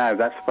flight? No,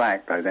 that's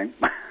fact, I think.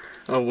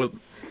 Oh, well,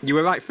 You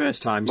were right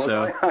first time,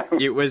 so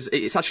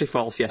it's actually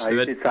false, yes. I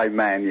did say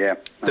man, yeah.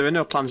 There are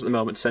no plans at the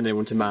moment to send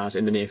anyone to Mars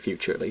in the near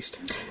future, at least.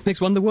 Next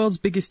one, the world's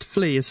biggest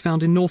flea is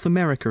found in North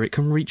America. It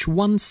can reach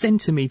 1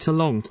 centimetre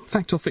long.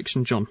 Fact or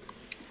fiction, John?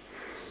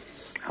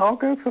 I'll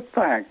go for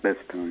fact this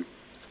time.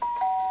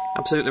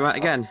 Absolutely right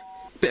again.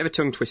 Bit of a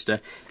tongue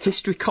twister.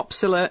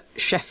 Hystricopsilla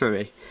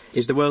schefferi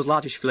is the world's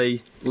largest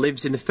flea,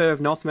 lives in the fur of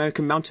North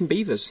American mountain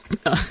beavers.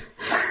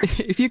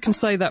 If you can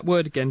say that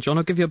word again, John,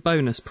 I'll give you a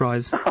bonus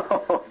prize.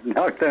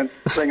 No, I don't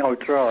think I'll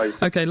try.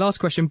 OK, last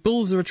question.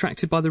 Bulls are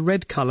attracted by the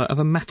red colour of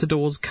a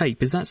matador's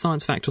cape. Is that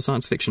science fact or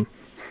science fiction?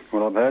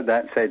 Well, I've heard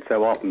that said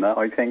so often that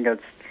I think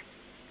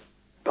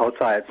I'll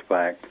say it's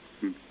fact.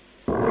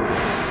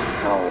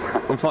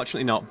 Oh.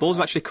 Unfortunately not. Bulls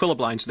are actually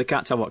colourblind, so they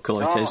can't tell what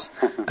colour it is.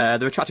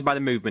 They're attracted by the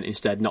movement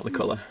instead, not the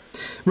colour.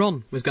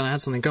 Ron was going to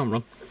add something. Go on,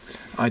 Ron.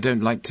 I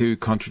don't like to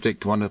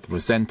contradict one of the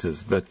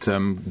presenters, but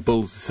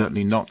bulls are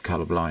certainly not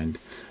colourblind.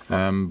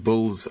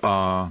 Bulls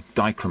are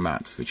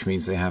dichromats, which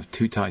means they have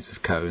two types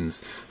of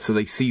cones, so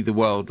they see the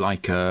world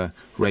like a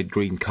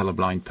red-green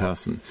colourblind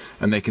person,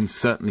 and they can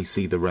certainly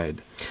see the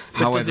red.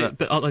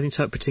 But are they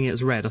interpreting it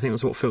as red? I think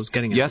that's what Phil's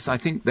getting at. Yes, I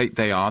think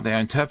they are. They are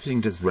interpreting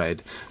it as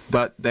red,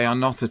 but they are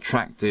not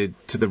attracted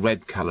to the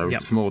red colour.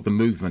 Yep. It's more the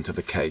movement of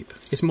the cape.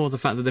 It's more the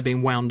fact that they're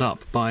being wound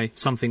up by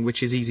something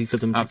which is easy for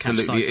them to catch sight of.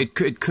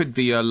 Absolutely. It could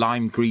be a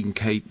lime green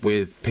cape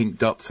with pink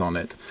dots on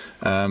it.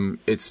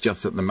 It's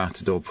just that the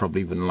matador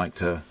probably wouldn't like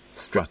to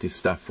strut his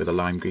stuff with a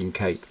lime green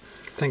cape.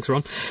 Thanks,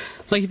 Ron.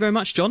 Thank you very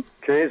much, John.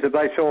 Cheers. If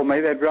they saw me,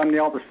 they'd run the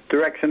opposite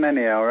direction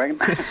anyhow, I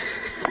reckon.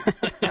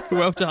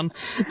 Well done.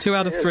 2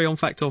 out of 3 on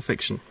fact or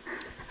fiction.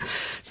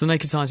 It's the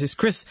Naked Scientists,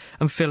 Chris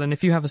and Phil, and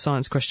if you have a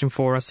science question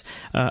for us,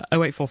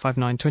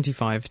 08459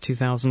 25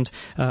 2000,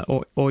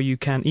 or you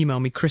can email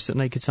me,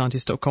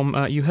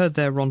 chris@nakedscientist.com. You heard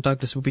there Ron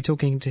Douglas. We'll be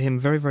talking to him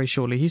very, very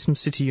shortly. He's from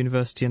City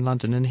University in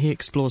London, and he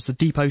explores the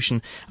deep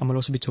ocean, and we'll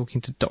also be talking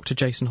to Dr.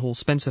 Jason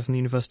Hall-Spencer from the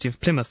University of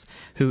Plymouth,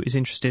 who is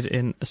interested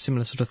in a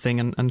similar sort of thing,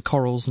 and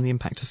corals and the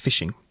impact of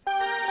fishing.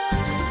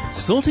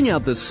 Sorting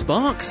out the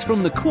sparks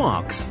from the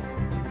quarks.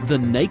 The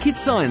Naked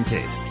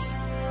Scientists.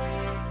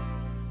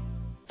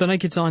 The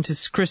Naked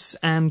Scientists, Chris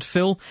and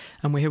Phil,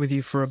 and we're here with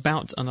you for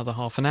about another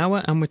half an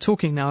hour, and we're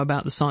talking now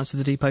about the science of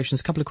the deep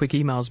oceans. A couple of quick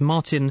emails.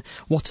 Martin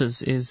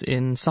Waters is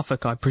in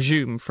Suffolk, I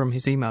presume, from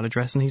his email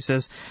address, and he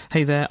says,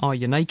 "Hey there, are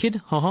you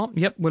naked?" Haha.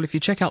 Yep, well, if you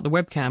check out the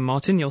webcam,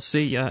 Martin, you'll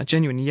see,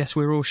 genuinely, yes,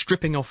 we're all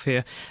stripping off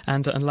here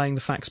and laying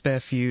the facts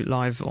bare for you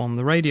live on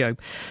the radio.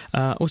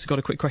 Also got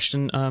a quick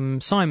question.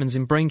 Simon's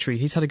in Braintree.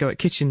 He's had a go at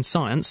kitchen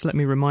science. Let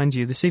me remind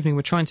you, this evening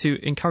we're trying to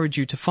encourage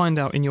you to find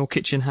out in your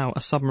kitchen how a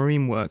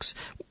submarine works.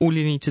 All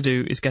you need to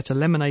do is get a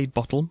lemonade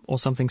bottle or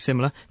something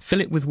similar,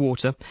 fill it with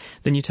water,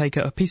 then you take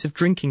a piece of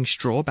drinking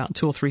straw about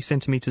 2 or 3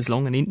 centimetres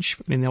long, an inch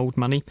in the old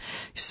money,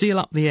 seal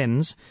up the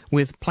ends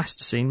with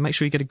plasticine, make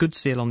sure you get a good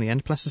seal on the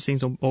end,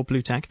 plasticines or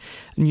blue tack,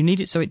 and you need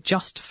it so it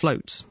just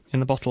floats in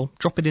the bottle,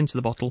 drop it into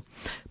the bottle,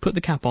 put the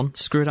cap on,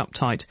 screw it up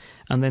tight,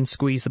 and then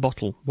squeeze the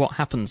bottle. What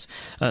happens?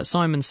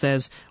 Simon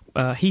says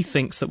he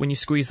thinks that when you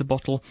squeeze the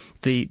bottle,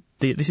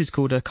 this is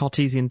called a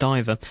Cartesian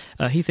diver.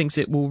 He thinks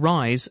it will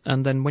rise,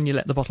 and then when you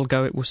let the bottle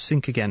go, it will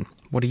sink again.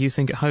 What do you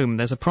think at home?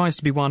 There's a prize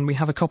to be won. We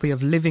have a copy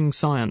of Living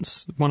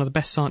Science, one of the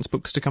best science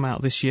books to come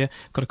out this year.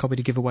 Got a copy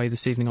to give away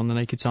this evening on The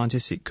Naked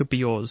Scientists. It could be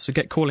yours. So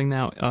get calling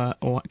now,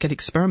 or get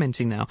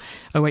experimenting now.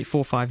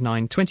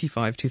 08459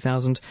 25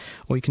 2000,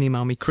 or you can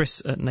email me,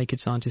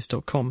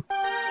 chris@nakedscientist.com.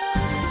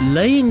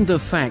 Laying the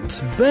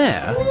facts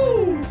bare.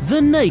 The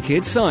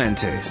Naked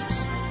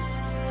Scientists.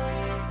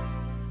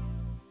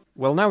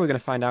 Well, now we're going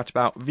to find out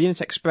about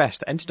Venus Express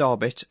that entered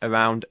orbit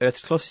around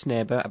Earth's closest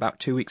neighbour about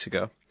 2 weeks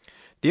ago.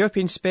 The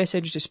European Space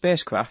Agency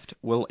spacecraft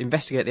will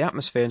investigate the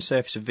atmosphere and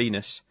surface of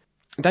Venus.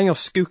 Daniel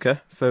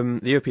Skuka from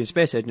the European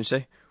Space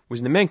Agency was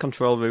in the main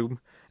control room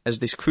as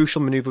this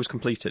crucial manoeuvre was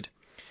completed.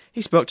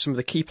 He spoke to some of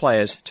the key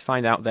players to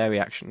find out their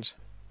reactions.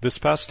 This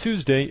past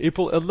Tuesday,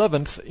 April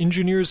 11th,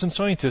 engineers and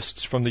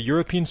scientists from the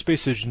European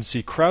Space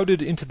Agency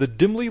crowded into the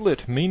dimly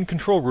lit main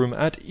control room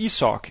at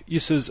ESOC,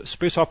 ESA's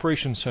Space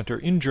Operations Center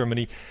in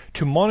Germany,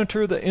 to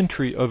monitor the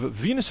entry of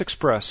Venus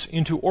Express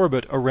into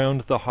orbit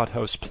around the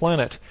hothouse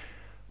planet.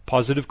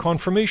 Positive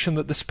confirmation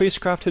that the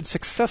spacecraft had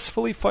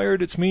successfully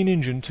fired its main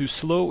engine to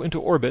slow into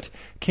orbit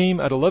came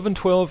at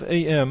 11:12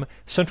 a.m.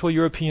 Central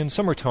European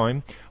Summer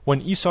Time,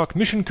 when ESOC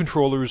mission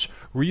controllers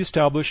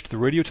re-established the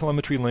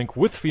radiotelemetry link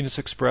with Venus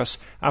Express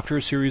after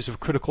a series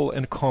of critical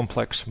and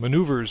complex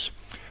maneuvers.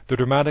 The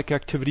dramatic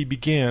activity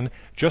began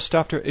just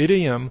after 8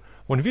 a.m.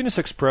 when Venus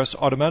Express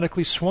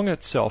automatically swung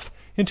itself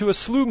into a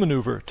slew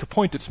maneuver to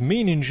point its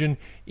main engine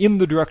in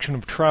the direction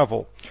of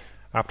travel.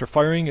 After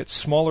firing its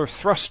smaller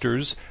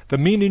thrusters, the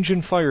main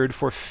engine fired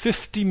for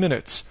 50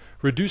 minutes,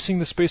 reducing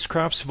the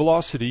spacecraft's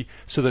velocity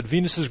so that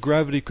Venus's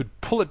gravity could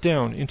pull it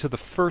down into the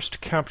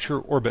first capture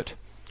orbit.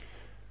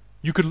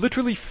 You could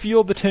literally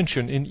feel the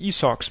tension in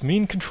ESOC's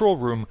main control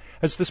room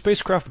as the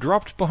spacecraft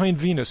dropped behind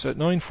Venus at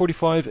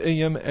 9:45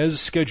 a.m. as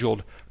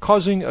scheduled,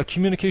 causing a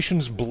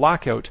communications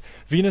blackout.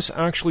 Venus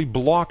actually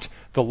blocked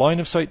the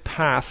line-of-sight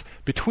path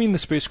between the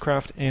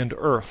spacecraft and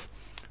Earth.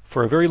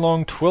 For a very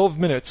long 12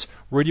 minutes,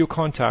 radio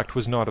contact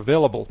was not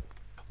available.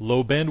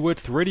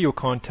 Low-bandwidth radio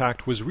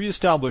contact was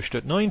re-established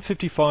at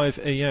 9:55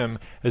 a.m.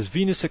 as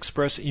Venus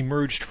Express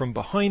emerged from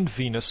behind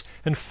Venus,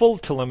 and full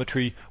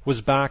telemetry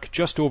was back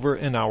just over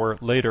an hour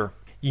later.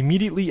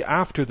 Immediately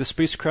after the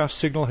spacecraft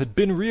signal had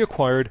been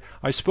reacquired,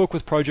 I spoke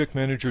with project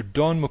manager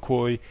Don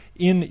McCoy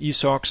in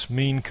ESOC's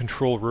main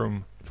control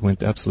room. It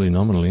went absolutely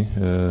nominally.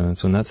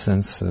 So in that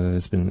sense,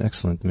 it's been an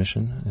excellent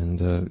mission.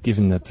 And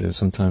given that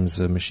sometimes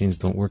machines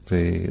don't work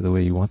the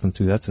way you want them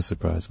to, that's a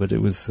surprise. But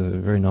it was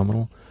very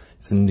nominal.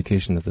 It's an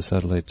indication that the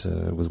satellite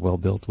was well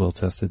built, well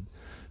tested.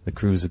 The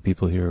crews of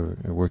people here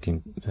are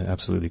working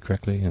absolutely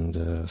correctly,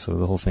 and so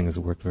the whole thing has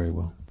worked very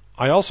well.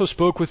 I also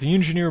spoke with the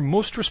engineer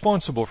most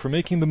responsible for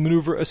making the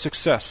maneuver a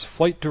success,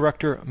 Flight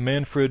Director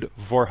Manfred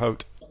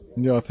Vorhout.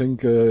 Yeah, I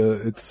think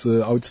it's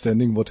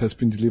outstanding what has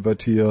been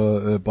delivered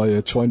here by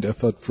a joint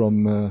effort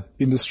from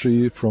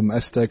industry, from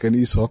ASTEC and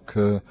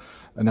ESOC,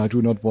 and I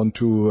do not want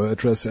to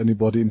address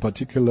anybody in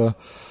particular.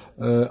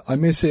 I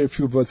may say a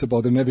few words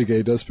about the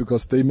navigators,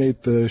 because they made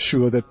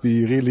sure that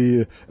we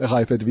really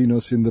arrive at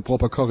Venus in the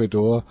proper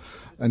corridor,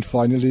 and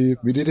finally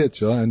we did it,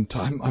 yeah, and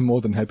I'm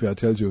more than happy, I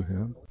tell you.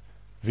 Yeah.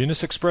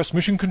 Venus Express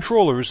mission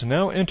controllers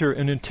now enter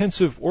an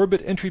intensive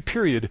orbit entry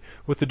period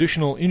with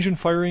additional engine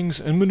firings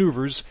and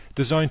maneuvers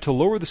designed to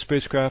lower the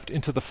spacecraft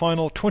into the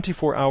final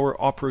 24-hour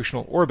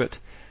operational orbit.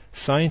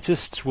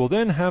 Scientists will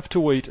then have to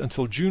wait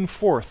until June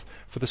 4th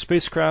for the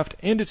spacecraft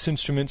and its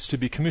instruments to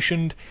be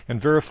commissioned and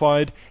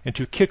verified, and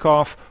to kick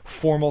off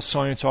formal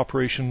science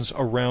operations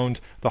around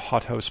the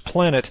hothouse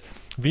planet.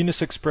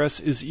 Venus Express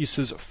is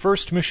ESA's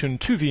first mission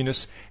to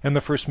Venus, and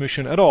the first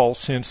mission at all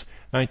since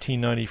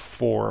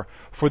 1994.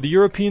 For the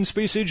European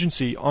Space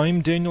Agency,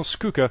 I'm Daniel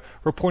Skuka,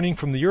 reporting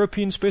from the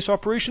European Space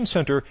Operations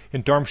Center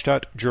in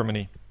Darmstadt,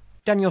 Germany.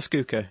 Daniel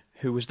Skuka,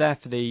 who was there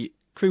for the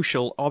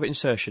crucial orbit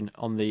insertion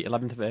on the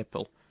 11th of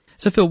April.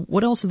 So, Phil,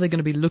 what else are they going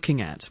to be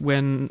looking at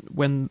when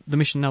the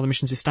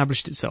mission's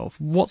established itself?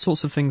 What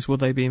sorts of things will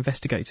they be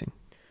investigating?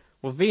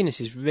 Well,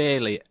 Venus is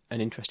really an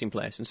interesting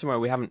place, and somewhere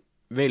we haven't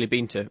really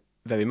been to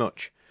very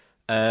much.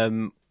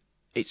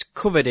 It's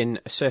covered in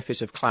a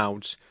surface of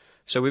clouds,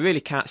 so we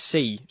really can't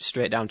see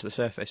straight down to the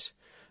surface.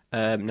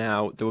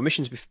 Now, there were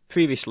missions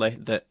previously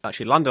that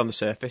actually landed on the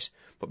surface,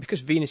 but because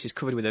Venus is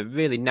covered with a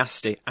really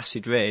nasty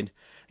acid rain,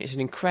 it's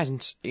an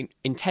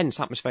intense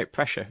atmospheric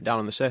pressure down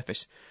on the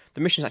surface. The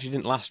missions actually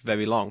didn't last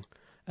very long,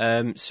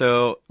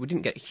 so we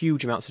didn't get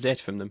huge amounts of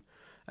data from them.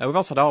 We've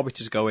also had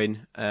orbiters go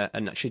in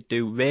and actually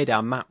do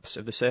radar maps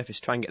of the surface,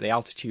 try and get the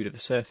altitude of the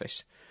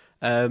surface.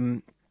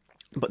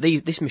 But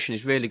this mission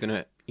is really going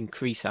to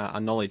increase our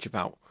knowledge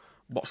about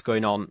what's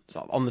going on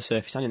sort of on the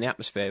surface and in the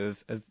atmosphere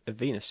of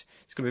Venus.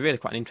 It's going to be really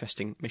quite an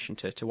interesting mission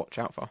to watch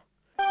out for.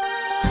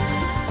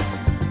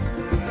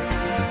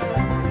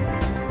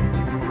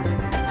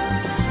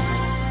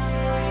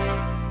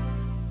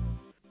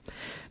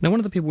 Now, one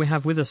of the people we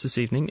have with us this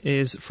evening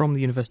is from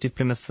the University of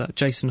Plymouth,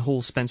 Jason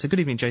Hall Spencer. Good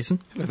evening,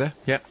 Jason. Hello there.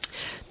 Yeah.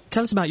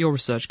 Tell us about your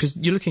research, because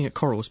you're looking at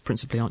corals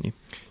principally, aren't you?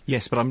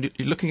 Yes, but I'm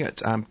looking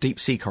at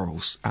deep sea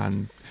corals,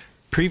 and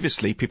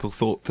previously people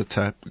thought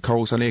that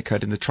corals only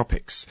occurred in the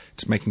tropics,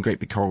 making great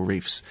big coral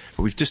reefs.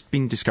 But we've just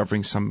been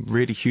discovering some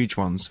really huge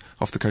ones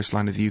off the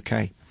coastline of the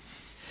UK.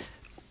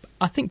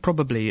 I think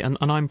probably, and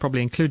I'm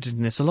probably included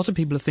in this, a lot of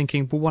people are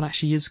thinking, well, what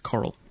actually is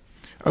coral?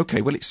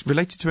 Okay, well, it's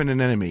related to an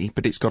anemone,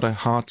 but it's got a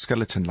hard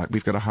skeleton, like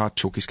we've got a hard,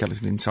 chalky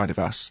skeleton inside of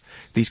us.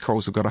 These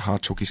corals have got a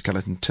hard, chalky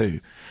skeleton too.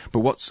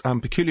 But what's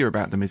peculiar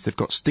about them is they've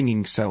got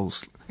stinging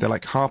cells. They're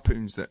like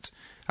harpoons that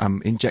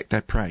inject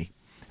their prey,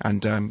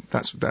 and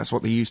that's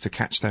what they use to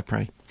catch their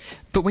prey.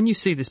 But when you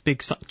see this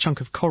big chunk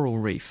of coral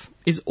reef,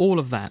 is all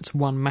of that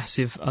one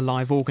massive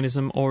alive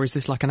organism, or is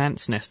this like an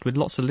ant's nest with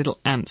lots of little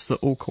ants that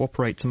all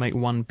cooperate to make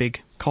one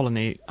big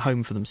colony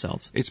home for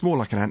themselves? It's more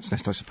like an ant's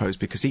nest, I suppose,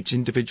 because each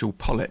individual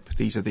polyp,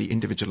 these are the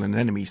individual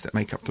anemones that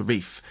make up the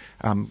reef,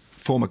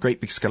 form a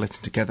great big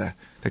skeleton together.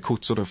 They're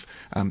called sort of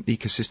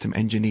ecosystem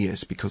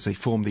engineers, because they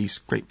form these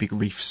great big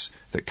reefs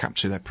that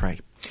capture their prey.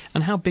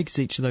 And how big is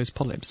each of those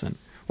polyps then?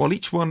 Well,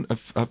 each one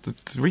of the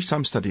reefs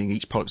I'm studying,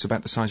 each polyp's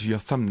about the size of your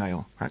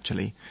thumbnail,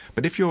 actually.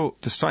 But if you're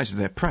the size of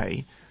their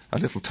prey, a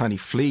little tiny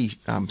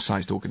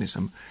flea-sized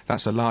organism,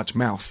 that's a large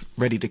mouth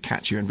ready to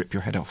catch you and rip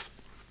your head off.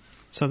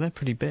 So they're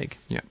pretty big.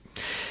 Yeah.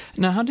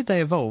 Now, how did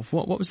they evolve?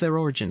 What was their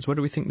origins? Where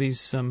do we think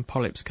these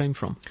polyps came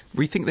from?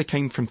 We think they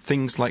came from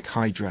things like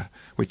Hydra,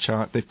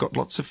 they've got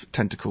lots of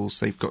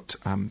tentacles,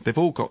 they've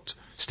all got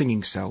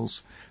stinging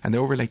cells, and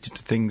they're all related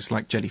to things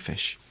like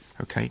jellyfish.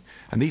 Okay,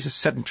 and these are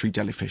sedentary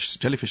jellyfish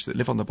that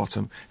live on the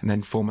bottom and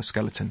then form a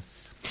skeleton.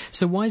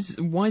 So why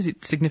is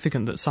it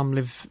significant that some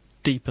live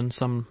deep and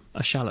some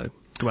are shallow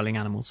dwelling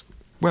animals?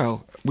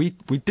 Well, we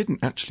didn't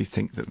actually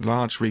think that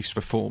large reefs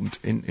were formed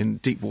in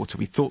deep water.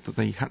 We thought that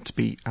they had to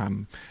be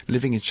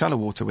living in shallow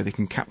water where they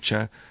can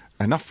capture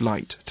enough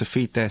light to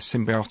feed their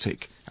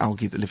symbiotic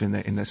algae that live in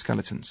their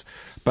skeletons.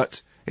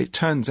 But it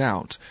turns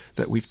out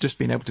that we've just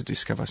been able to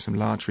discover some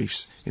large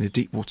reefs in the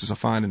deep waters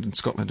off Ireland and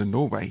Scotland and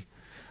Norway,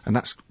 and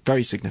that's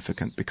very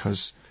significant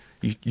because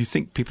you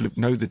think people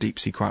know the deep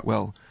sea quite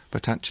well,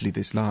 but actually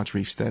there's large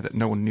reefs there that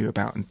no one knew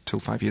about until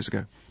 5 years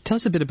ago. Tell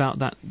us a bit about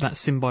that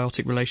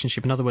symbiotic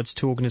relationship. In other words,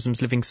 two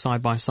organisms living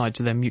side by side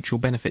to their mutual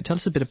benefit. Tell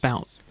us a bit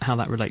about how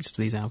that relates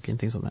to these algae and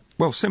things like that.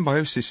 Well,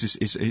 symbiosis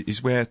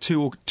is where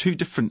two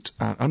different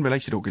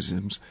unrelated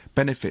organisms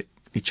benefit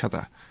each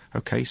other.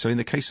 Okay, so in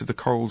the case of the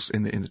corals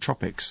in the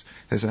tropics,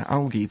 there's an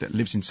algae that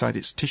lives inside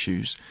its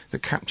tissues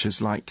that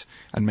captures light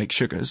and makes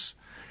sugars,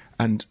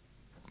 and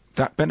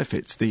that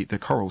benefits the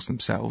corals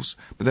themselves,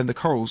 but then the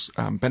corals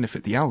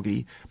benefit the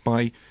algae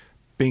by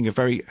being a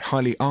very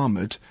highly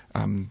armoured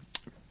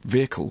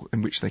vehicle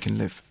in which they can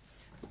live.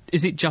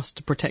 Is it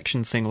just a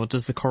protection thing, or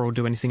does the coral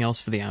do anything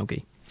else for the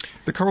algae?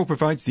 The coral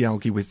provides the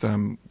algae with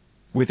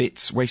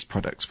its waste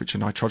products, which are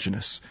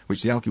nitrogenous,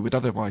 which the algae would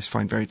otherwise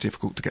find very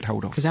difficult to get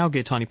hold of. Because algae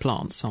are tiny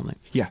plants, aren't they?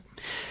 Yeah.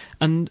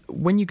 And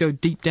when you go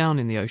deep down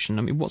in the ocean,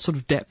 I mean, what sort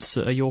of depths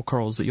are your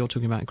corals that you're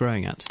talking about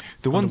growing at?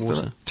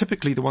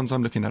 Typically the ones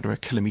I'm looking at are a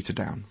kilometre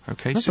down.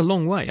 Okay, that's a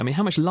long way. I mean,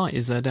 how much light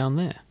is there down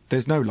there?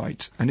 There's no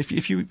light, and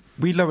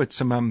we lowered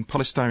some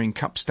polystyrene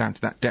cups down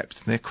to that depth,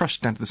 and they're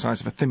crushed down to the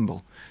size of a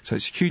thimble, so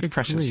it's huge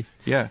pressures.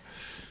 Yeah.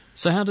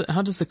 So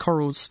how does the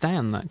coral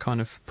stand that kind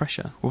of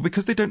pressure? Well,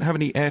 because they don't have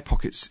any air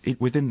pockets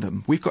within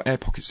them. We've got air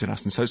pockets in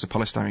us, and so's a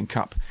polystyrene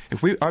cup.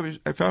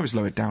 If I was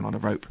lowered down on a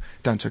rope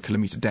down to a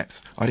kilometre depth,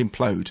 I'd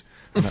implode.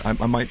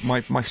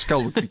 My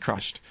skull would be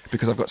crushed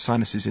because I've got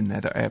sinuses in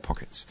there that are air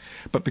pockets.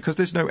 But because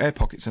there's no air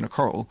pockets in a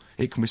coral,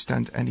 it can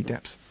withstand any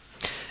depth.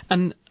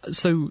 And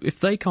so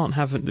if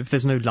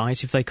there's no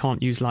light, if they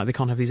can't use light, they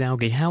can't have these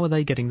algae, how are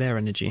they getting their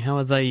energy? How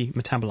are they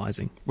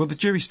metabolising? Well, the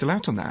jury's still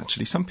out on that,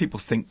 actually. Some people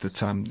think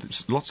that,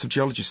 lots of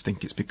geologists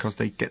think it's because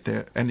they get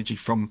their energy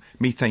from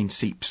methane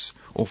seeps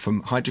or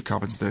from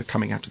hydrocarbons that are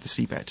coming out of the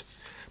seabed.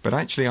 But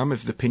actually, I'm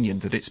of the opinion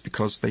that it's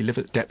because they live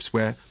at depths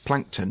where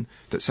plankton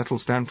that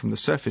settles down from the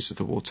surface of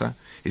the water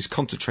is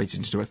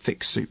concentrated into a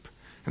thick soup,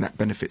 and that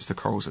benefits the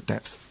corals at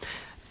depth.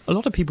 A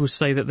lot of people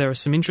say that there are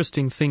some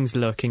interesting things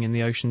lurking in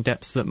the ocean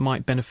depths that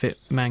might benefit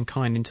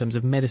mankind in terms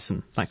of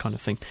medicine, that kind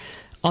of thing.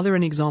 Are there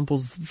any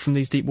examples from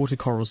these deep water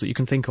corals that you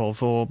can think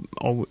of, or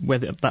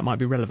whether that might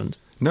be relevant?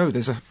 No,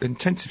 there's an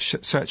intensive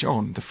search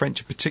on. The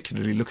French are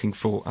particularly looking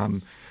for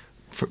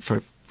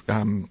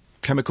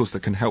chemicals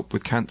that can help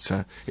with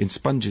cancer in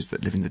sponges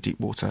that live in the deep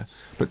water,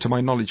 but to my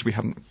knowledge we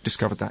haven't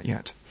discovered that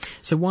yet.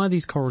 So why are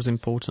these corals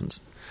important?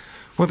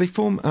 Well, they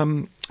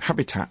form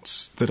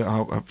habitats that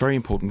are very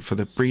important for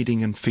the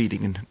breeding and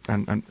feeding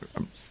and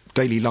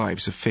daily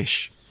lives of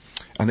fish.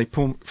 And they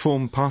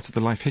form part of the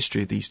life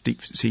history of these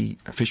deep-sea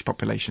fish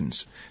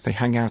populations. They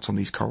hang out on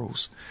these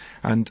corals.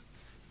 And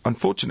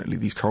unfortunately,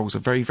 these corals are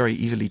very, very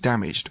easily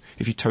damaged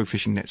if you tow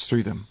fishing nets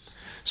through them.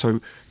 So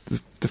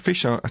the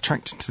fish are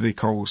attracted to the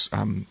corals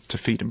to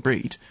feed and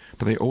breed,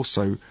 but they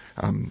also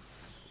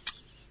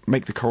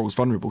make the corals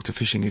vulnerable to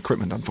fishing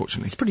equipment,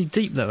 unfortunately. It's pretty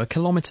deep, though, a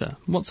kilometre.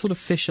 What sort of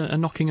fish are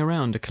knocking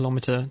around a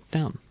kilometre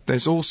down?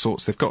 There's all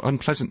sorts. They've got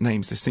unpleasant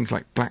names. There's things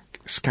like black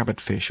scabbard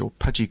fish or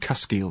pudgy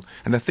cuskeel,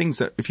 and they're things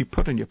that, if you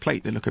put on your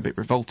plate, they look a bit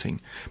revolting.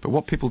 But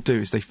what people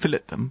do is they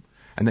fillet them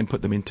and then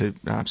put them into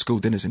school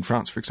dinners in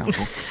France, for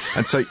example.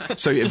 And so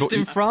just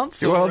in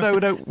France? Well,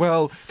 no.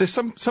 Well, there's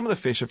some of the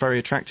fish are very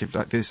attractive.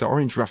 Like there's the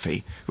orange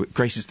ruffy, which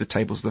graces the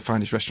tables of the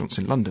finest restaurants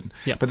in London.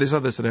 Yep. But there's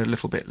others that are a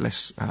little bit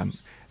less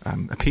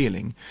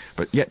appealing,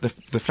 but yet the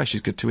flesh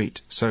is good to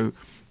eat. So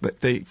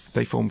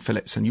they form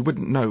fillets, and you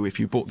wouldn't know if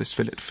you bought this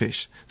fillet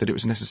fish that it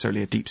was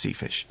necessarily a deep sea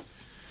fish.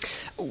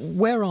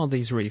 Where are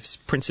these reefs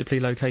principally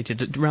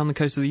located? Around the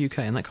coast of the UK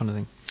and that kind of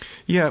thing?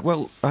 Yeah,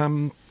 well,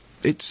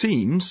 it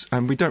seems,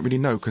 and we don't really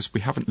know because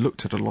we haven't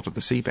looked at a lot of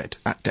the seabed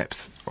at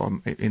depth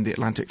in the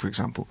Atlantic, for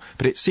example,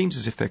 but it seems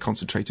as if they're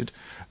concentrated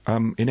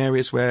in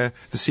areas where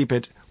the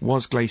seabed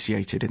was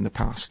glaciated in the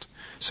past.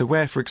 So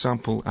where, for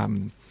example,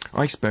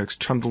 icebergs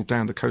trundled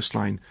down the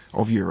coastline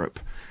of Europe,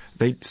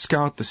 they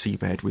scarred the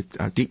seabed with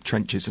deep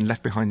trenches and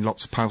left behind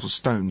lots of piles of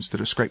stones that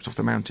are scraped off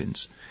the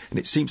mountains. And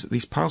it seems that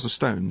these piles of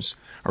stones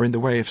are in the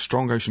way of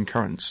strong ocean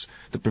currents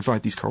that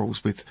provide these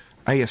corals with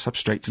A, a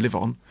substrate to live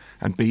on,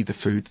 and B, the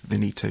food that they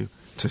need to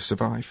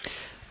survive.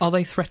 Are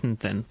they threatened,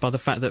 then, by the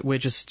fact that we're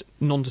just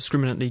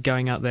non-discriminately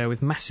going out there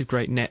with massive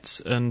great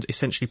nets and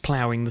essentially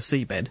ploughing the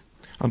seabed?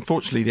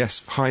 Unfortunately,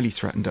 yes, highly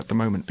threatened at the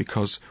moment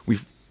because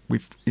we've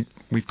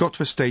got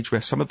to a stage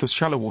where some of the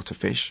shallow water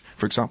fish,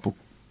 for example,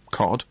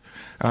 cod,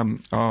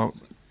 are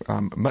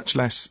much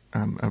less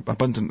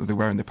abundant than they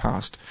were in the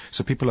past.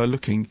 So people are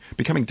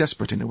becoming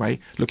desperate in a way,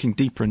 looking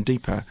deeper and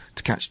deeper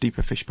to catch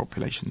deeper fish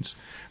populations.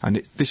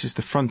 And this is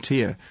the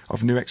frontier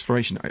of new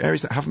exploration.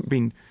 Areas that haven't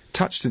been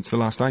touched since the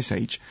last ice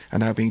age are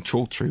now being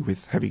trawled through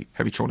with heavy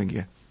trawling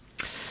gear.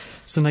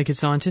 So Naked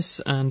Scientists,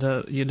 and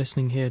you're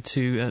listening here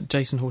to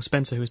Jason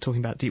Hall-Spencer, who was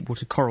talking about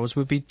deep-water corals.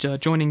 We'll be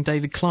joining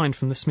David Klein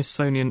from the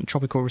Smithsonian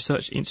Tropical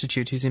Research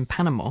Institute, who's in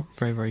Panama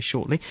very, very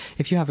shortly.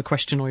 If you have a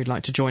question or you'd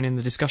like to join in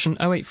the discussion,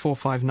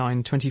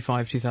 08459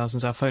 25 2000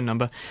 is our phone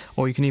number,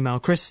 or you can email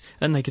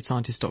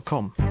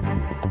chris@nakedscientist.com.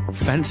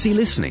 Fancy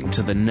listening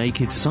to The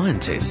Naked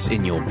Scientists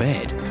in your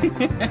bed,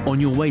 on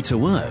your way to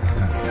work,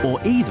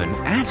 or even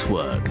at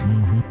work?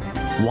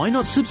 Why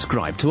not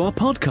subscribe to our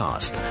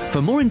podcast?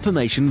 For more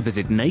information,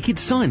 visit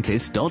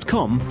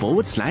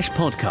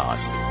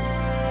nakedscientist.com/podcast.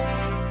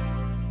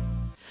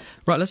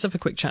 Right, let's have a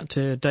quick chat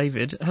to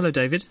David. Hello,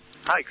 David.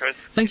 Hi, Chris.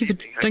 Thank you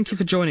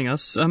for joining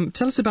us.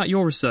 Tell us about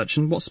your research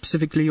and what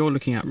specifically you're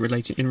looking at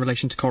in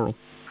relation to coral.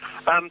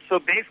 So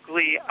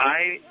basically,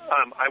 I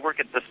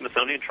work at the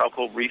Smithsonian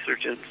Tropical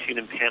Research Institute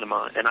in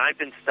Panama, and I've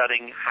been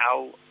studying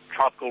how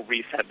tropical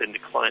reefs have been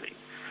declining.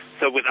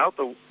 So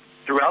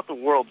throughout the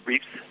world,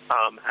 reefs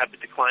have been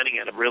declining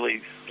at a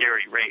really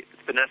scary rate.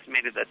 It's been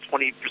estimated that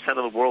 20%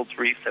 of the world's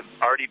reefs have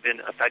already been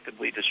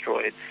effectively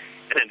destroyed,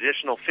 and an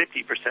additional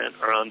 50%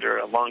 are under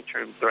a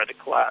long-term threat of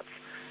collapse.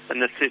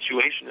 And this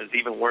situation is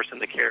even worse in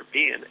the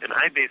Caribbean. And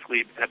I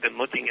basically have been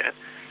looking at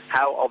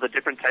how all the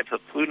different types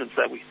of pollutants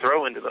that we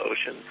throw into the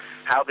ocean,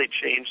 how they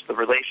change the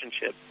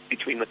relationship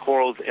between the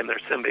corals and their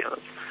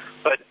symbionts.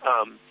 But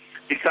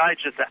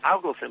besides just the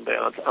algal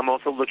symbionts, I'm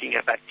also looking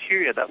at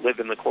bacteria that live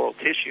in the coral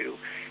tissue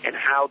and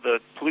how the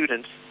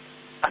pollutants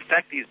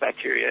affect these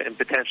bacteria and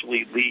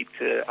potentially lead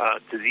to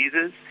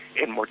diseases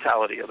and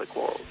mortality of the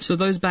corals. So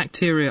those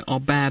bacteria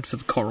are bad for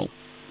the coral?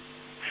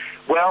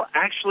 Well,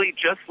 actually,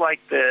 just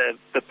like the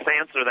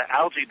plants or the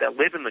algae that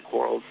live in the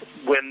corals,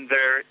 when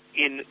they're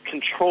in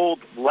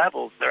controlled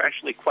levels, they're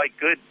actually quite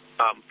good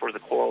for the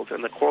corals,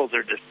 and the corals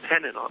are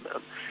dependent on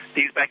them.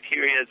 These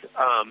bacteria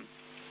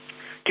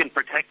can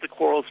protect the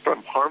corals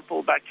from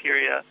harmful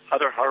bacteria,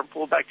 other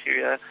harmful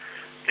bacteria.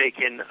 They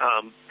can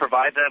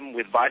provide them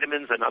with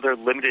vitamins and other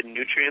limited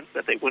nutrients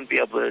that they wouldn't be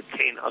able to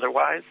obtain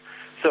otherwise.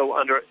 So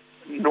under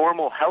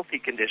normal, healthy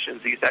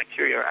conditions, these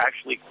bacteria are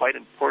actually quite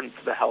important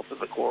to the health of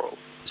the corals.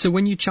 So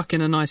when you chuck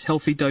in a nice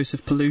healthy dose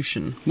of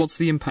pollution, what's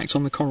the impact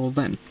on the coral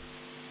then?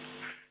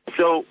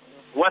 So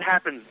what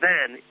happens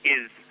then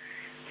is,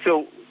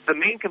 so the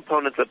main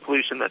components of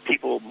pollution that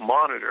people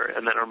monitor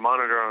and that are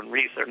monitored on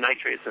reefs are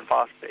nitrates and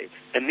phosphates.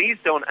 And these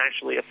don't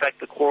actually affect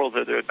the corals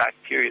or their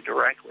bacteria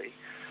directly.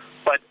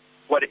 But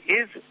what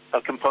is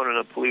a component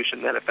of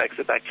pollution that affects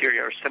the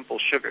bacteria are simple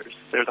sugars.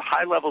 There's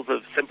high levels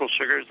of simple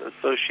sugars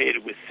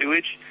associated with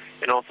sewage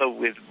and also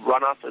with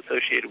runoff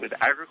associated with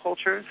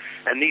agriculture.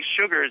 And these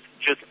sugars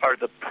just are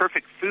the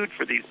perfect food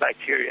for these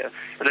bacteria.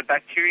 And the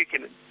bacteria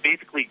can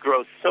basically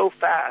grow so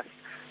fast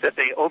that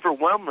they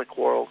overwhelm the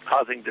coral,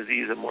 causing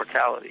disease and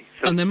mortality.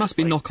 So and there must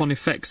be knock-on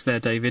effects there,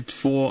 David,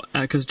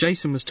 because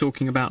Jason was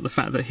talking about the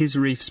fact that his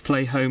reefs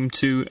play home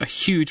to a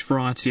huge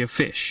variety of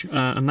fish,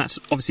 and that's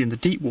obviously in the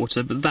deep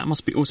water, but that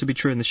must also be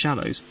true in the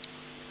shallows.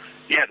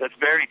 Yeah, that's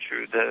very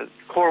true. The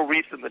coral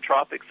reefs in the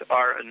tropics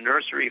are a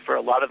nursery for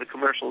a lot of the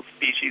commercial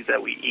species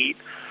that we eat.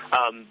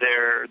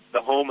 They're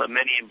the home of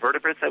many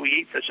invertebrates that we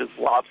eat, such as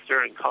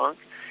lobster and conch.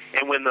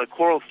 And when the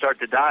corals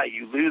start to die,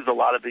 you lose a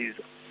lot of the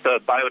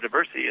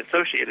biodiversity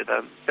associated with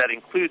them that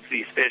includes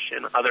these fish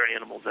and other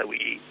animals that we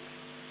eat.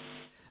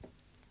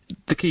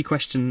 The key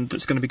question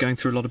that's going to be going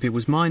through a lot of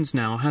people's minds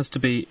now has to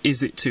be,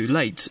 is it too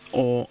late,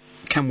 or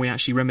can we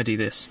actually remedy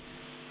this?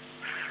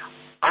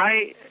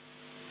 I'm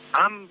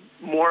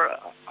more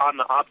on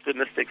the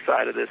optimistic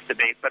side of this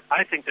debate, but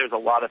I think there's a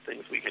lot of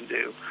things we can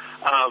do.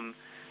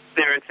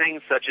 There are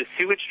things such as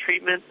sewage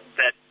treatment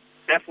that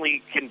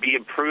definitely can be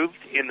improved.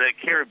 In the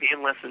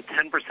Caribbean, less than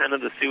 10%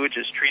 of the sewage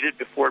is treated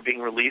before being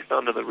released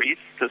onto the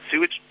reefs. So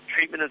sewage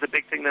treatment is a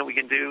big thing that we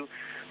can do.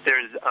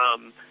 There's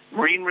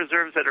marine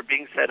reserves that are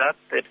being set up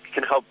that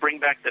can help bring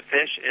back the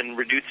fish and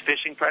reduce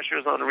fishing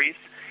pressures on reefs.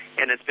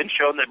 And it's been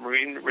shown that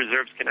marine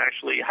reserves can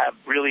actually have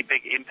really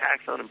big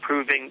impacts on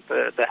improving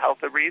the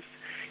health of reefs.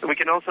 And we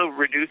can also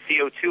reduce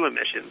CO2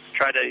 emissions,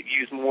 try to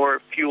use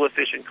more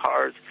fuel-efficient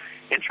cars,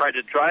 and try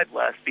to drive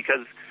less,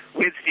 because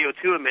with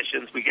CO2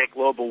 emissions, we get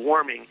global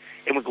warming.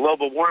 And with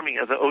global warming,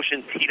 as the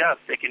oceans heat up,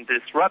 they can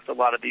disrupt a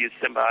lot of these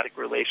symbiotic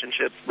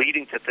relationships,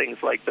 leading to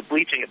things like the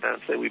bleaching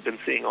events that we've been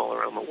seeing all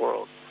around the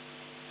world.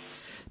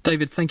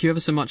 David, thank you ever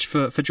so much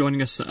for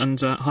joining us and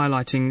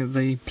highlighting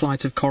the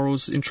plight of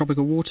corals in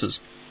tropical waters.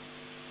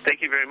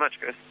 Thank you very much,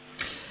 Chris.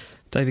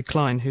 David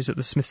Klein, who's at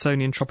the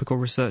Smithsonian Tropical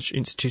Research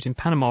Institute in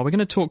Panama. We're going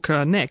to talk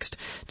next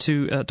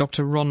to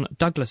Dr. Ron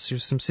Douglas,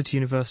 who's from City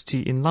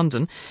University in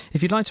London.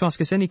 If you'd like to ask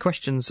us any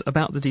questions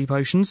about the deep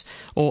oceans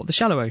or the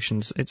shallow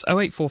oceans, it's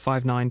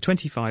 08459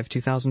 25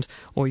 2000,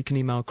 or you can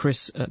email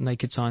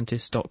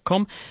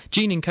chris@nakedscientist.com.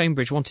 Jean in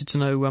Cambridge wanted to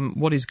know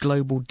what is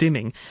global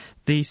dimming.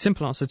 The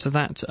simple answer to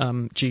that,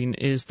 Jean,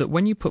 is that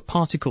when you put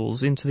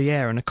particles into the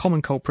air, and a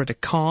common culprit are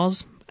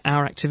cars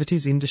our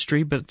activities,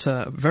 industry, but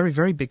very,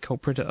 very big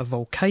culprit are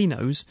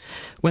volcanoes.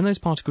 When those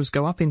particles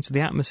go up into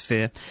the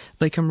atmosphere,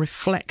 they can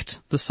reflect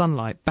the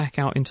sunlight back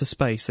out into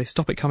space. They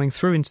stop it coming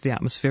through into the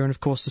atmosphere, and of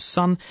course the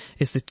sun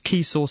is the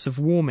key source of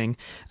warming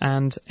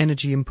and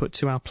energy input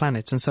to our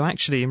planet. And so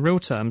actually, in real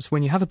terms,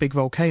 when you have a big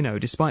volcano,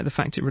 despite the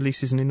fact it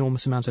releases an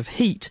enormous amount of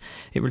heat,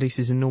 it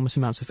releases enormous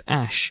amounts of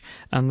ash,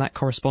 and that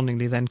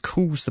correspondingly then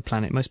cools the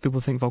planet. Most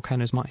people think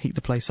volcanoes might heat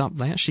the place up.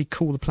 They actually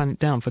cool the planet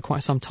down for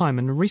quite some time.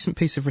 And a recent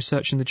piece of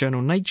research in the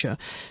journal Nature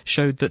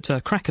showed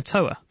that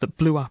Krakatoa, that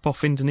blew up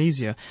off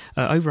Indonesia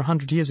over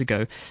 100 years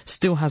ago,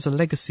 still has a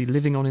legacy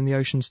living on in the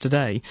oceans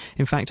today.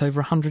 In fact,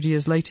 over 100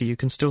 years later, you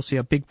can still see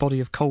a big body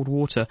of cold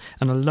water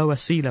and a lower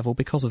sea level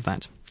because of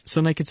that.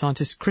 So Naked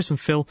Scientists, Chris and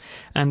Phil,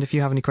 and if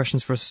you have any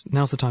questions for us,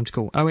 now's the time to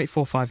call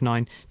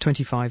 08459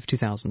 25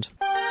 2000.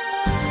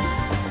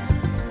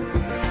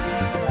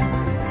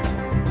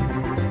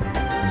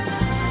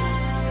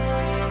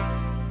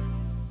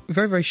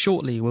 Very, very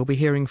shortly, we'll be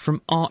hearing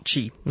from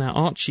Archie. Now,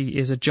 Archie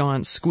is a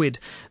giant squid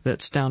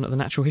that's down at the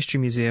Natural History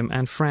Museum,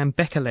 and Fran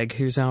Beckerleg,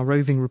 who's our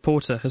roving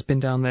reporter, has been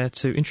down there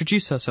to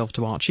introduce herself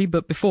to Archie.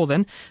 But before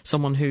then,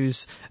 someone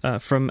who's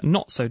from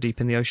not so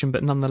deep in the ocean,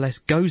 but nonetheless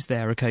goes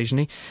there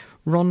occasionally,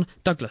 Ron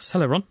Douglas.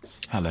 Hello, Ron.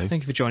 Hello.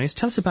 Thank you for joining us.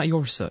 Tell us about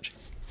your research.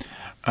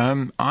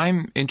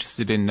 I'm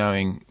interested in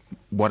knowing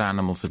what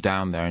animals are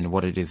down there and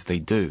what it is they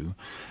do.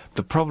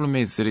 The problem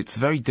is that it's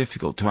very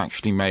difficult to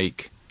actually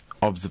make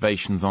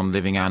observations on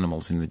living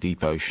animals in the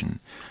deep ocean.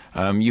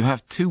 You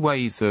have two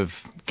ways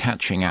of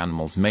catching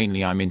animals.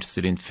 Mainly I'm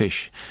interested in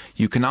fish.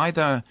 You can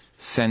either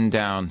send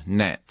down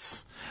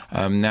nets.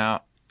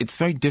 Now, it's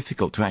very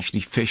difficult to actually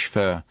fish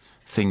for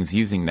things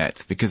using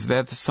nets because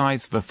they're the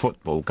size of a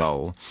football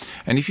goal.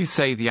 And if you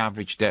say the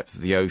average depth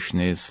of the ocean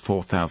is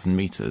 4,000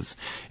 metres,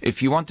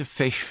 if you want to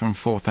fish from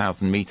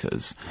 4,000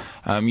 metres,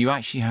 you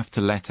actually have to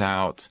let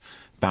out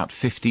about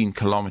 15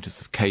 kilometres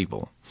of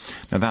cable.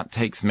 Now, that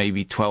takes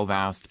maybe 12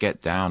 hours to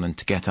get down and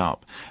to get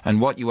up. And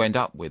what you end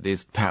up with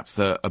is perhaps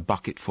a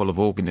bucket full of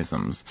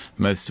organisms,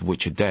 most of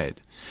which are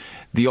dead.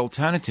 The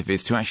alternative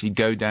is to actually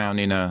go down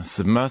in a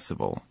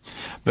submersible.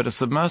 But a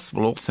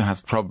submersible also has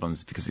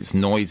problems because it's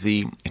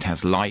noisy, it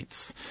has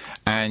lights,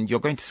 and you're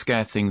going to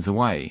scare things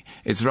away.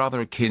 It's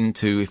rather akin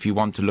to, if you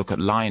want to look at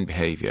lion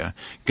behaviour,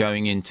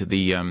 going into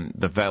the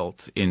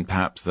veldt in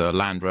perhaps a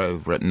Land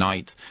Rover at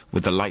night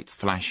with the lights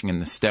flashing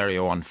and the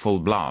stereo on full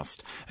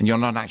blast, and you're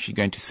not actually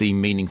going to see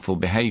meaningful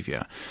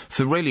behaviour.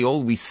 So really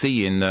all we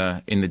see in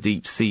the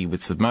deep sea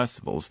with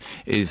submersibles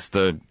is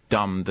the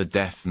dumb, the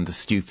deaf, and the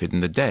stupid,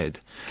 and the dead.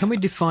 Can we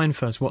define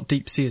first what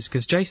deep sea is?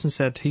 Because Jason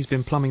said he's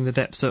been plumbing the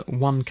depths at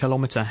 1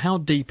 kilometre. How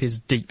deep is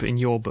deep in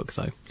your book,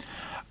 though?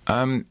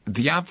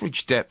 The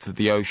average depth of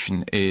the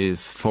ocean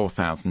is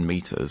 4,000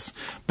 metres,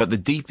 but the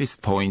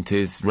deepest point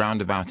is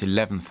round about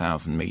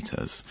 11,000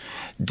 metres.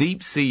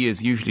 Deep sea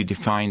is usually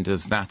defined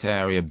as that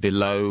area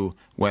below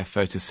where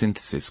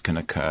photosynthesis can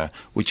occur,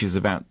 which is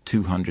about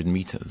 200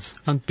 metres.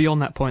 And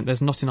beyond that point,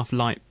 there's not enough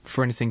light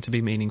for anything to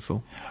be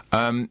meaningful?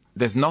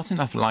 There's not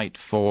enough light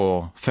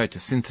for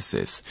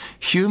photosynthesis.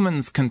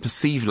 Humans can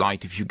perceive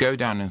light. If you go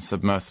down in a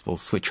submersible,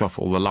 switch off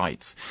all the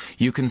lights,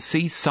 you can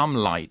see some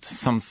light,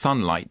 some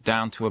sunlight,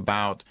 down to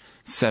about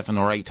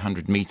 700 or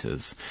 800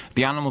 metres.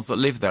 The animals that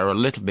live there are a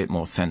little bit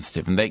more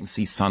sensitive, and they can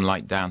see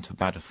sunlight down to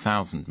about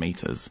 1,000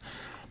 metres.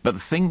 But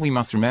the thing we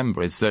must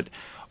remember is that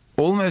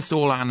almost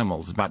all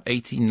animals, about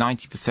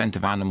 80-90%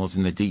 of animals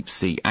in the deep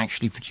sea,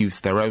 actually produce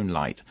their own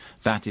light.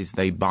 That is,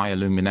 they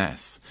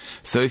bioluminesce.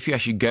 So if you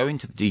actually go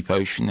into the deep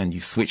ocean and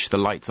you switch the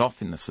lights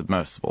off in the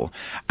submersible,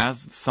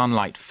 as the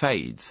sunlight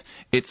fades,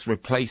 it's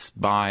replaced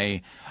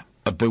by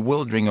a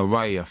bewildering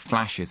array of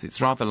flashes.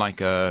 It's rather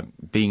like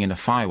being in a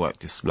firework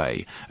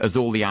display, as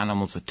all the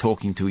animals are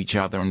talking to each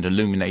other and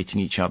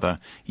illuminating each other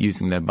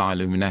using their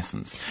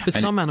bioluminescence. But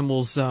some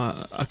animals,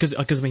 because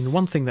I mean, the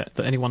one thing that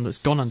anyone that's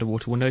gone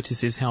underwater will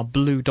notice is how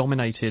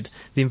blue-dominated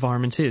the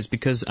environment is,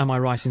 because am I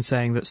right in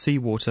saying that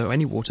seawater, or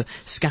any water,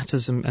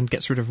 scatters and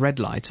gets rid of red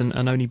light, and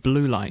only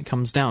blue light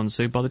comes down,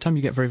 so by the time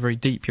you get very, very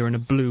deep, you're in a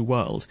blue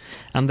world,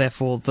 and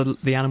therefore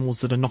the animals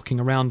that are knocking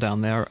around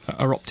down there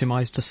are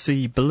optimised to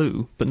see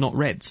blue, but not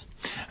reds.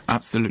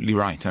 Absolutely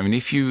right. I mean,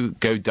 if you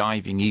go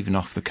diving even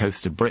off the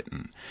coast of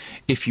Britain,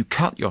 if you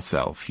cut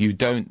yourself, you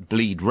don't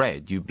bleed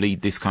red, you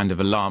bleed this kind of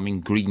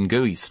alarming green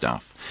gooey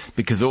stuff,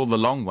 because all the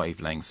long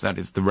wavelengths, that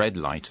is the red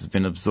light, has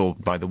been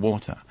absorbed by the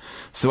water.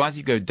 So as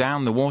you go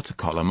down the water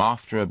column,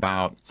 after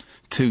about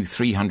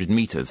 200-300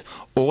 metres,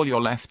 all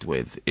you're left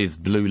with is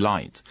blue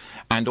light.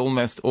 And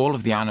almost all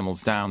of the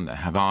animals down there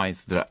have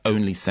eyes that are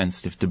only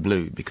sensitive to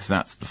blue, because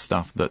that's the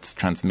stuff that's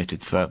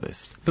transmitted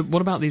furthest. But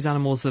what about these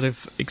animals that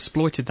have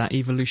exploited that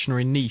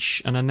evolutionary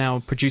niche and are now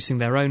producing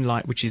their own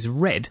light, which is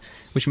red,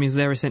 which means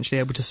they're essentially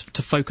able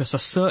to focus a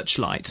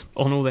searchlight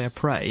on all their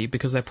prey,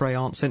 because their prey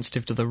aren't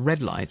sensitive to the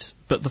red light,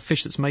 but the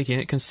fish that's making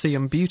it can see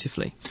them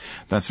beautifully?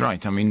 That's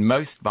right. I mean,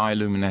 most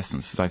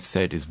bioluminescence, as I've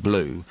said, is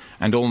blue,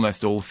 and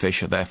almost all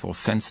fish are therefore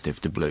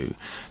sensitive to blue.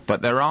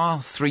 But there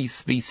are 3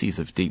 species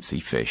of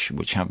deep-sea fish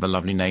which have the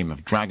lovely name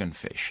of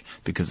dragonfish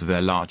because of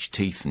their large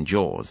teeth and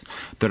jaws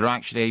that are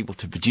actually able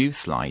to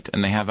produce light,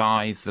 and they have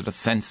eyes that are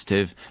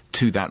sensitive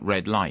to that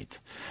red light.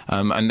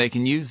 And they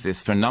can use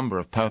this for a number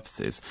of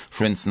purposes.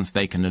 For instance,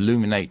 they can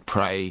illuminate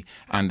prey,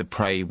 and the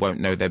prey won't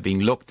know they're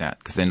being looked at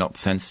because they're not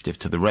sensitive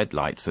to the red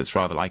light, so it's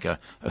rather like a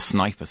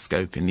sniper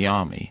scope in the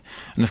army.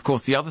 And of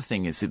course, the other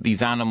thing is that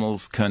these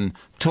animals can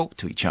talk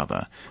to each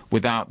other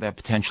without their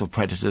potential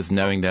predators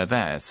knowing they're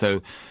there.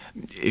 So,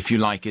 if you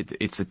like,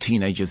 it's a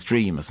teenager's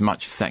dream, as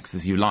much sex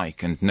as you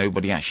like, and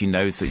nobody actually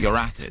knows that you're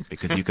at it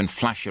because you can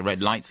flash your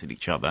red lights at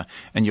each other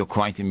and you're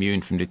quite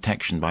immune from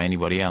detection by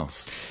anybody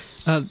else.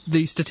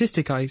 The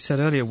statistic I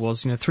said earlier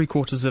was,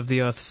 3/4 of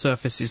the Earth's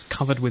surface is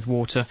covered with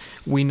water.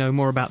 We know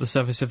more about the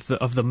surface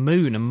of the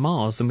Moon and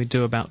Mars than we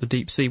do about the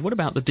deep sea. What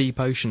about the deep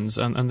oceans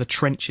and the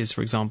trenches,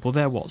 for example?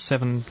 They're,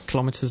 7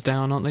 kilometres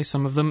down, aren't they,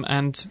 some of them?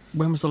 And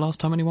when was the last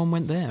time anyone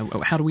went there?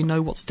 How do we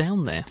know what's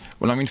down there?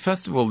 Well,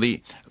 first of all,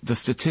 the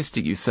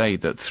statistic you say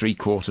that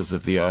 3/4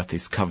 of the Earth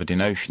is covered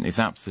in ocean is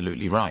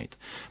absolutely right.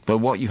 But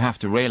what you have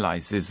to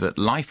realise is that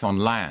life on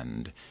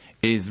land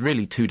is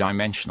really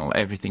two-dimensional.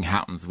 Everything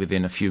happens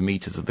within a few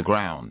metres of the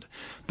ground.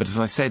 But as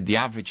I said, the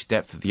average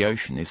depth of the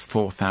ocean is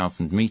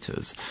 4,000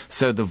 metres.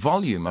 So the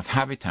volume of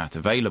habitat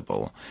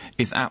available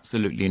is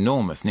absolutely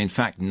enormous. And in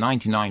fact,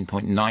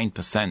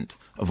 99.9%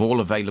 of all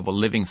available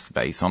living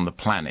space on the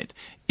planet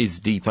is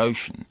deep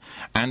ocean.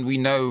 And we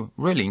know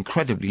really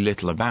incredibly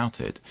little about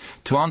it.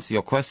 To answer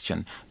your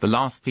question,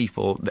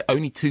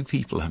 only 2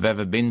 people have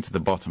ever been to the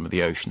bottom of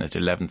the ocean at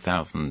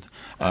 11,000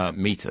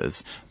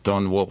 metres,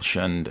 Don Walsh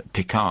and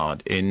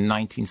Picard, in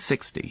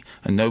 1960,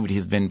 and nobody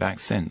has been back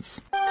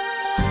since.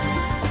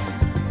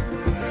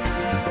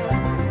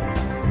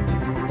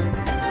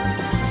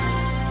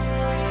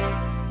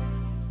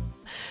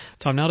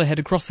 Time now to head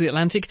across the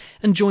Atlantic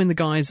and join the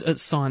guys at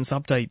Science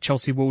Update,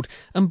 Chelsea Wald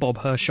and Bob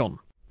Hershon.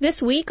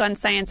 This week on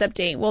Science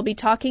Update, we'll be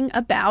talking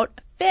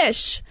about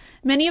fish.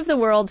 Many of the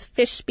world's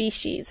fish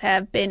species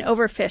have been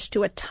overfished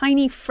to a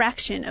tiny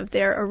fraction of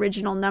their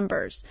original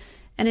numbers.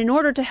 And in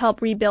order to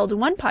help rebuild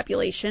one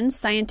population,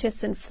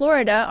 scientists in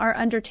Florida are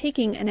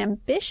undertaking an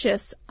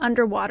ambitious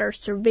underwater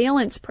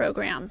surveillance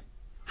program.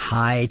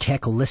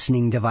 High-tech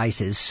listening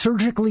devices,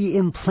 surgically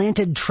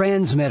implanted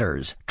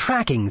transmitters,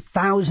 tracking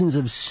thousands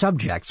of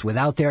subjects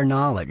without their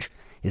knowledge.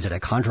 Is it a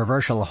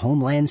controversial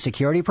homeland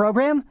security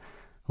program?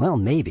 Well,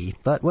 maybe,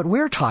 but what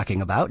we're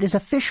talking about is a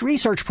fish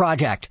research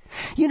project.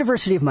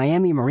 University of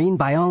Miami marine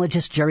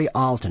biologist Jerry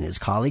Alt and his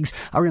colleagues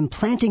are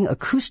implanting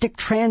acoustic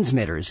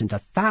transmitters into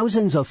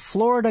thousands of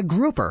Florida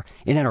grouper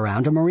in and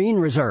around a marine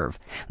reserve.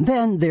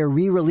 Then they're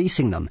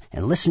re-releasing them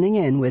and listening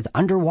in with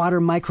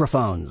underwater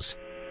microphones.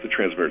 The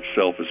transmitter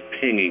itself is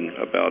pinging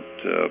about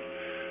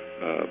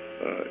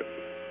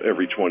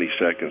every 20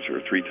 seconds or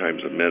 3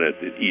 times a minute.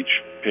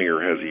 Each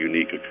pinger has a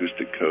unique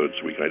acoustic code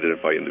so we can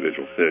identify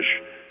individual fish.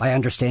 By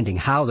understanding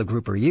how the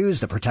grouper use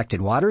the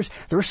protected waters,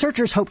 the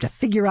researchers hope to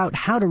figure out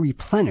how to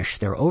replenish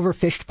their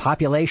overfished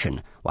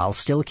population while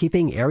still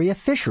keeping area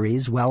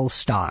fisheries well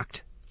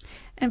stocked.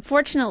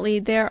 Unfortunately,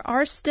 there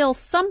are still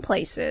some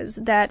places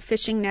that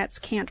fishing nets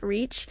can't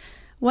reach.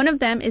 One of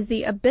them is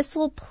the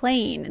abyssal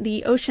plain,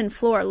 the ocean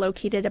floor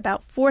located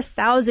about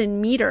 4,000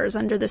 meters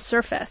under the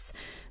surface.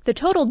 The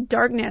total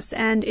darkness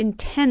and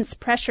intense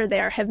pressure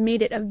there have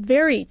made it a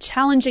very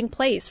challenging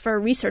place for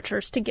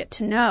researchers to get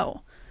to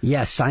know.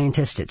 Yes,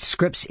 scientists at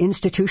Scripps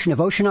Institution of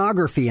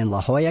Oceanography in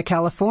La Jolla,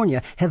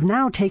 California, have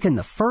now taken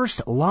the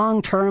first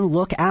long-term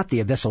look at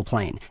the abyssal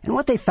plain, and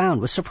what they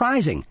found was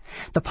surprising.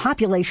 The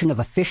population of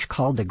a fish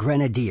called the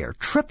grenadier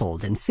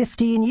tripled in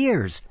 15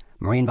 years.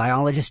 Marine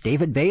biologist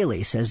David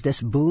Bailey says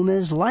this boom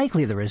is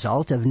likely the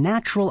result of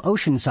natural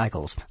ocean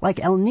cycles, like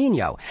El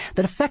Nino,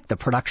 that affect the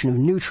production of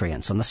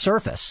nutrients on the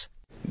surface.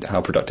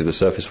 How productive the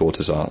surface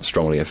waters are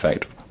strongly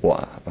affect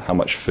how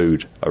much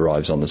food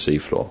arrives on the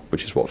seafloor,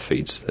 which is what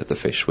feeds the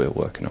fish we're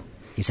working on.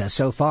 He says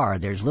so far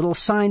there's little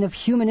sign of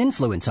human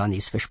influence on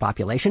these fish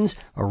populations,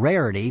 a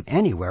rarity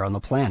anywhere on the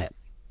planet.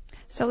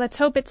 So let's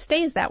hope it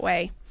stays that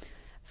way.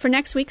 For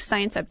next week's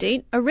Science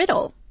Update, a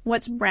riddle.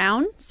 What's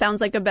brown,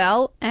 sounds like a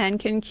bell, and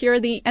can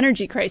cure the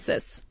energy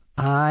crisis?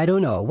 I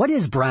don't know. What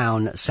is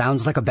brown,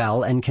 sounds like a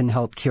bell, and can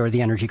help cure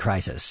the energy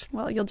crisis?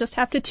 Well, you'll just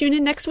have to tune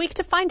in next week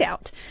to find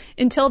out.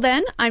 Until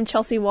then, I'm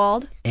Chelsea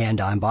Wald.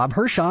 And I'm Bob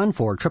Hershon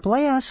for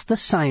AAAS, the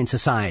Science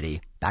Society.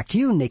 Back to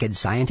you, naked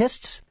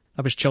scientists.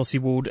 That was Chelsea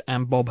Wald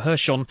and Bob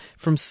Hershon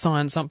from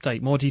Science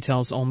Update. More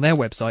details on their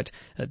website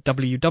at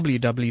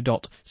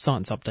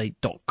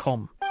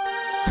www.scienceupdate.com.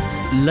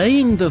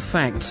 Laying the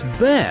facts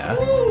bare,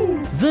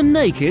 The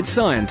Naked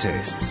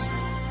Scientists.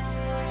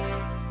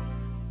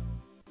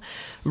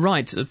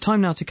 Right,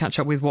 time now to catch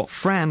up with what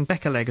Fran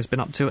Beckerleg has been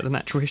up to at the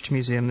Natural History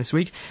Museum this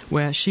week,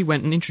 where she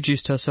went and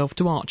introduced herself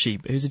to Archie,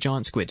 who's a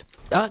giant squid.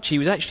 Archie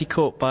was actually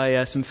caught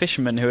by some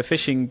fishermen who were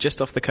fishing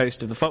just off the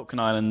coast of the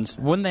Falkland Islands.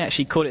 When they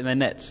actually caught it in their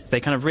nets, they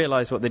kind of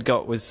realised what they'd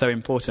got was so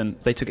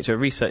important. They took it to a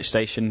research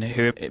station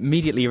who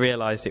immediately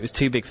realised it was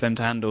too big for them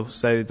to handle,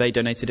 so they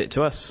donated it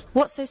to us.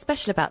 What's so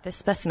special about this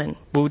specimen?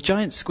 Well,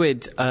 giant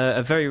squid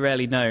are very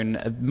rarely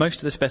known. Most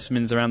of the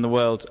specimens around the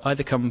world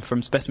either come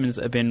from specimens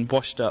that have been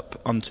washed up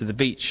onto the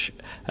beach,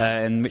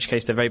 in which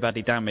case they're very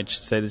badly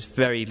damaged, so there's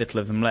very little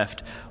of them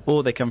left,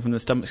 or they come from the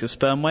stomachs of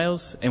sperm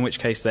whales, in which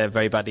case they're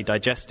very badly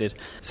digested.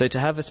 So to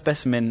have a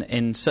specimen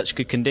in such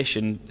good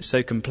condition,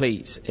 so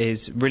complete,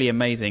 is really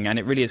amazing, and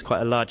it really is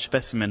quite a large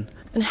specimen.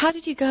 And how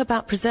did you go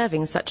about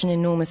preserving such an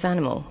enormous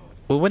animal?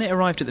 Well, when it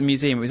arrived at the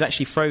museum, it was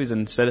actually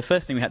frozen, so the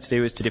first thing we had to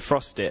do was to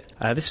defrost it.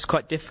 This was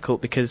quite difficult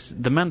because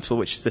the mantle,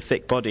 which is the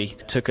thick body,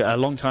 took a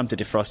long time to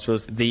defrost,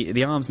 whereas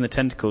the arms and the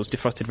tentacles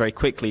defrosted very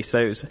quickly, so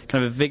it was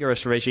kind of a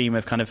vigorous regime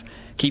of kind of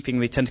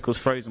keeping the tentacles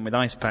frozen with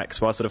ice packs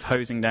while sort of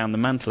hosing down the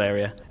mantle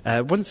area.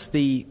 Once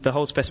the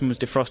whole specimen was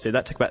defrosted,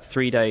 that took about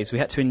 3 days. We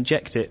had to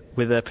inject it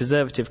with a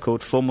preservative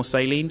called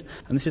formylsaline,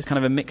 and this is kind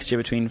of a mixture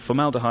between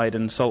formaldehyde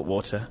and salt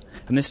water,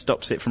 and this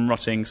stops it from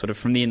rotting sort of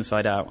from the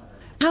inside out.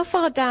 How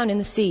far down in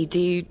the sea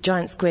do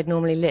giant squid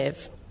normally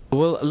live?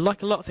 Well,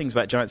 like a lot of things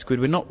about giant squid,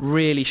 we're not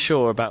really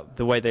sure about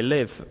the way they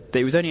live.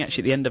 It was only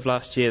actually at the end of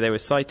last year they were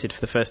sighted for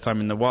the first time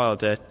in the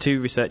wild.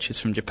 2 researchers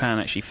from Japan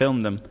actually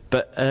filmed them.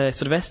 But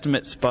sort of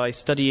estimates by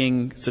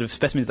studying sort of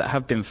specimens that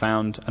have been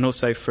found, and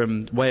also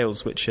from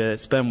whales, which are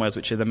sperm whales,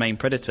 which are the main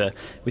predator,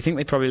 we think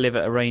they probably live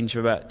at a range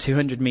of about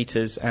 200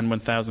 metres and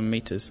 1,000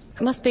 metres.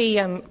 It must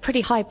be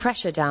pretty high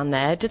pressure down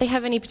there. Do they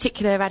have any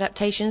particular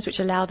adaptations which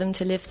allow them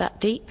to live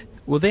that deep?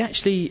 Well, they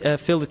actually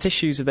fill the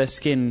tissues of their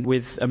skin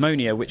with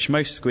ammonia, which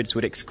most squids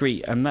would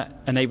excrete, and that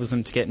enables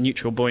them to get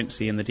neutral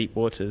buoyancy in the deep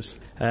waters.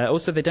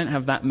 Also, they don't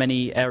have that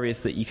many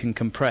areas that you can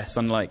compress,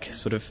 unlike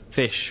sort of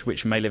fish,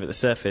 which may live at the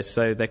surface,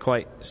 so they're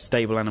quite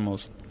stable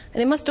animals.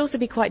 And it must also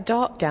be quite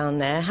dark down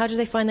there. How do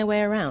they find their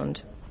way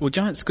around? Well,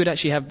 giant squid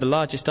actually have the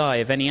largest eye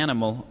of any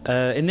animal.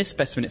 In this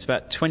specimen, it's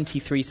about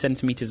 23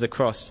 centimetres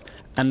across.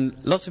 And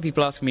lots of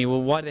people ask me,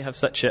 well, why do they have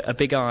such a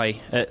big eye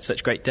at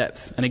such great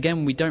depth? And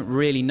again, we don't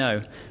really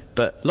know.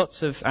 But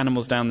lots of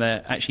animals down there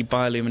are actually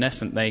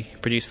bioluminescent. They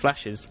produce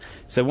flashes.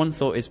 So one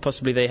thought is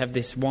possibly they have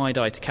this wide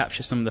eye to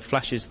capture some of the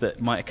flashes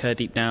that might occur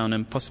deep down,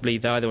 and possibly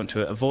they either want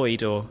to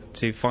avoid or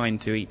to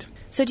find to eat.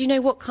 So do you know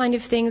what kind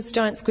of things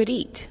giant squid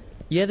eat?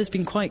 Yeah, there's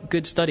been quite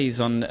good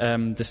studies on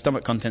the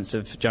stomach contents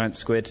of giant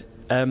squid.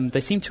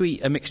 They seem to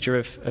eat a mixture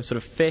of sort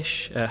of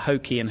fish,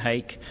 hoki and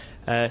hake,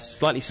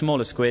 slightly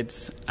smaller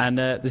squids, and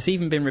there's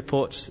even been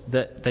reports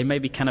that they may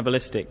be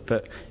cannibalistic,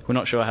 but we're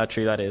not sure how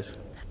true that is.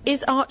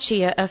 Is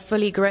Archie a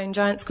fully grown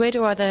giant squid,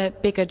 or are there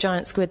bigger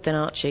giant squid than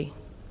Archie?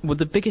 Well,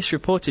 the biggest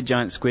reported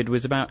giant squid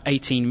was about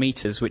 18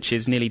 metres, which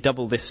is nearly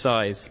double this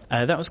size.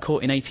 That was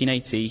caught in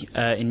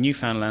 1880 in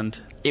Newfoundland.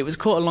 It was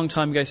caught a long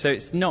time ago, so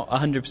it's not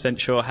 100%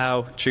 sure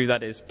how true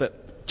that is,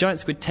 but giant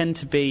squid tend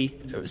to be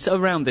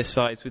around this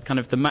size, with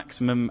kind of the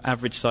maximum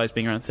average size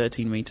being around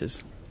 13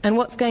 metres. And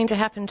what's going to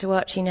happen to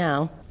Archie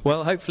now?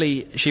 Well,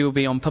 hopefully she will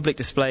be on public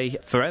display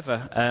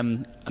forever,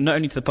 not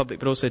only to the public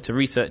but also to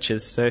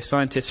researchers. So if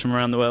scientists from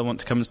around the world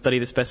want to come and study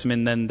the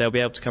specimen, then they'll be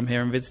able to come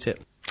here and visit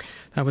it.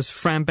 That was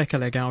Fran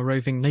Beckerleg, our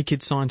roving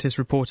naked scientist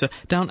reporter,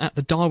 down at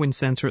the Darwin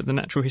Centre at the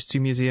Natural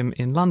History Museum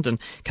in London,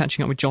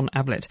 catching up with John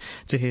Ablett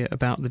to hear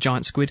about the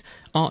giant squid,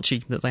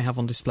 Archie, that they have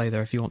on display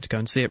there if you want to go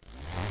and see it.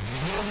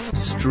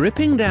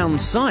 Stripping down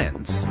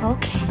science.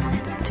 OK,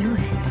 let's do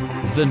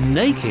it. The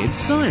Naked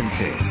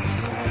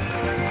Scientists.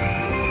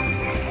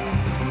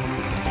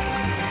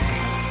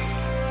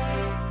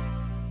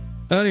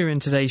 Earlier in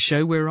today's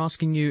show, we were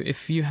asking you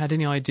if you had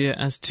any idea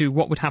as to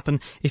what would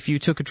happen if you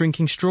took a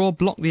drinking straw,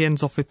 blocked the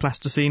ends off with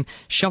plasticine,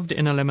 shoved it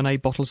in a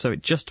lemonade bottle so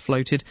it just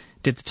floated,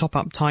 did the top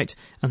up tight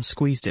and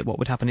squeezed it. What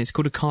would happen? It's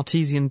called a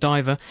Cartesian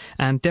diver,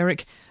 and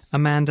Derek,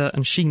 Amanda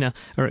and Sheena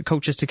are at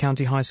Colchester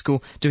County High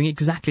School doing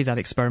exactly that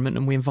experiment,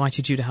 and we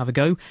invited you to have a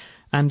go.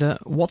 And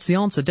what's the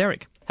answer,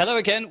 Derek? Hello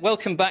again.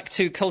 Welcome back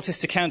to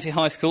Colchester County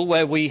High School,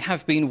 where we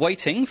have been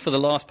waiting for the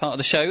last part of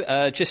the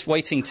show, just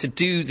waiting to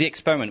do the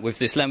experiment with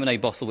this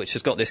lemonade bottle, which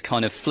has got this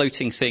kind of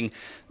floating thing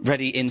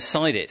ready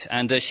inside it.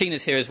 And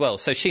Sheena's here as well.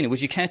 So, Sheena,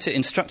 would you care to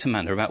instruct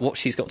Amanda about what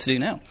she's got to do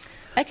now?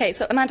 OK,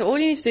 so, Amanda, all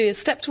you need to do is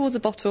step towards the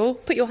bottle,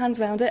 put your hands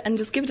around it and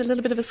just give it a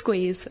little bit of a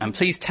squeeze. And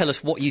please tell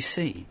us what you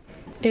see.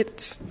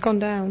 It's gone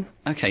down.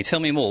 OK, tell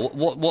me more.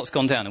 What's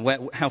gone down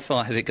and how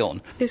far has it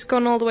gone? It's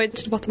gone all the way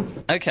to the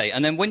bottom. OK,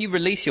 and then when you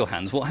release your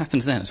hands, what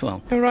happens then as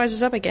well? It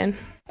rises up again.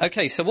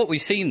 OK, so what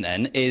we've seen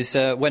then is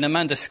when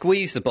Amanda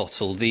squeezed the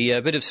bottle, the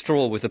bit of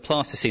straw with the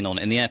plasticine on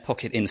it in the air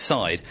pocket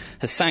inside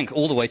has sank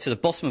all the way to the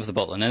bottom of the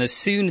bottle. And as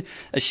soon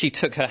as she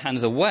took her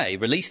hands away,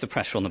 released the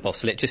pressure on the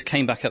bottle, it just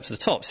came back up to the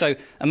top. So,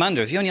 Amanda,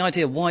 have you any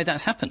idea why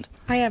that's happened?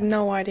 I have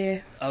no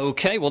idea.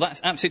 OK, well,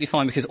 that's absolutely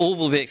fine, because all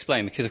will be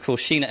explained, because, of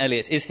course, Sheena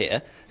Elliott is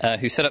here,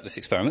 who set up this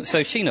experiment. So,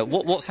 Sheena,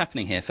 what's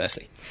happening here,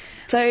 firstly?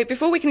 So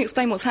before we can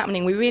explain what's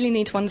happening, we really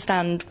need to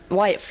understand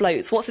why it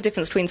floats. What's the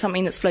difference between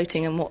something that's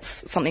floating and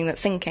what's something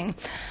that's sinking?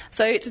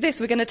 So to this,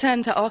 we're going to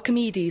turn to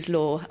Archimedes'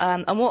 law.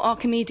 And what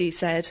Archimedes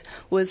said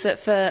was that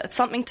for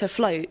something to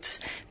float,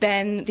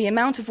 then the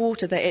amount of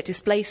water that it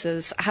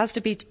displaces has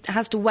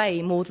to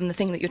weigh more than the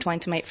thing that you're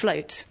trying to make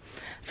float.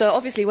 So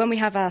obviously, when we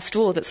have our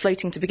straw that's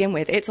floating to begin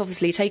with, it's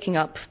obviously taking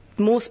up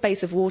more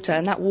space of water,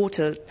 and that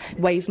water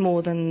weighs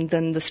more than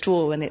the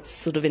straw, and it's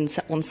sort of in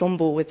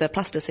ensemble with the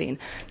plasticine.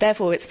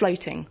 Therefore, it's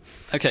floating.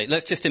 OK,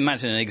 let's just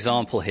imagine an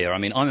example here. I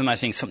mean, I'm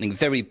imagining something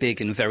very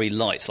big and very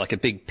light, like a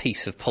big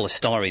piece of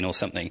polystyrene or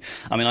something.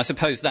 I mean, I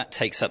suppose that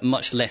takes up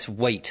much less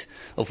weight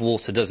of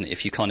water, doesn't it,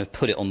 if you kind of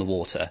put it on the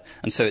water,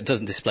 and so it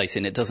doesn't displace it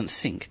and it doesn't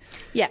sink.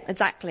 Yeah,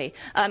 exactly.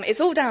 It's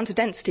all down to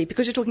density,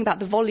 because you're talking about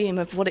the volume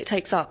of what it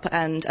takes up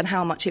and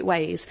how much it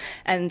weighs.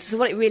 And so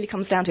what it really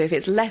comes down to, if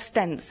it's less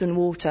dense than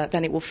water,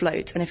 then it will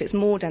float, and if it's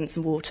more dense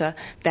than water,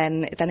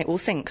 then it will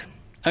sink.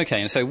 OK,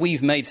 and so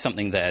we've made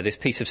something there, this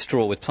piece of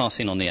straw with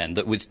plasticine on the end,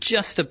 that was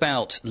just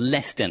about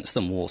less dense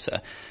than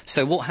water.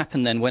 So what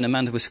happened then when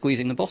Amanda was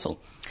squeezing the bottle?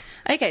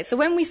 OK, so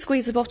when we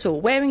squeeze the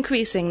bottle, we're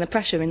increasing the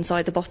pressure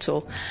inside the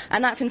bottle,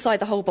 and that's inside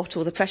the whole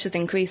bottle, the pressure's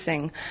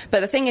increasing. But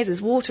the thing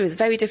is water is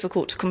very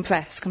difficult to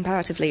compress,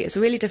 comparatively. It's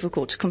really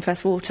difficult to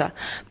compress water.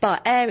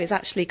 But air is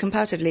actually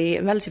comparatively,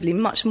 relatively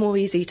much more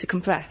easy to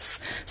compress.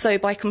 So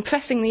by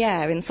compressing the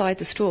air inside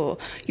the straw,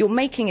 you're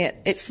making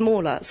it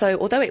smaller. So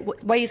although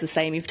it weighs the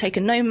same, you've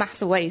taken no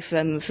mass away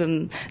from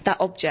that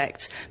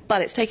object,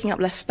 but it's taking up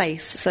less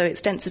space, so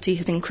its density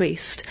has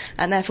increased,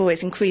 and therefore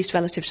it's increased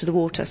relative to the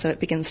water, so it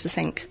begins to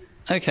sink.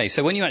 OK,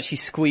 so when you actually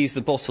squeeze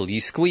the bottle,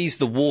 you squeeze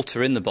the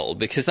water in the bottle,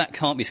 because that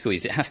can't be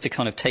squeezed. It has to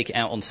kind of take it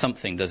out on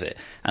something, does it?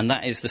 And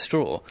that is the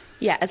straw.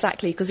 Yeah,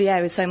 exactly, because the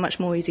air is so much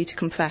more easy to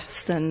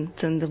compress than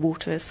the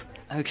water is.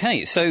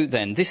 OK, so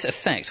then, this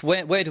effect,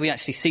 where do we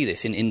actually see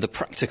this in the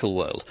practical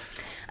world?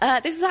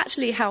 This is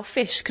actually how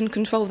fish can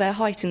control their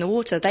height in the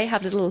water. They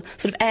have little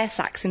sort of air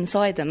sacs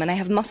inside them, and they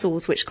have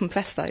muscles which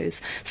compress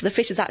those. So the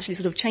fish is actually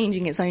sort of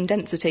changing its own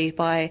density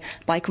by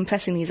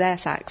compressing these air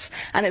sacs.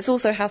 And it's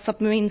also how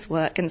submarines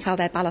work, and it's how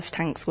their ballast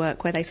tanks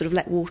work, where they sort of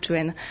let water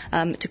in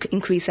to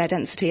increase their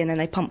density, and then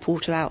they pump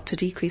water out to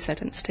decrease their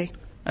density.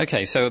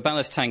 OK, so a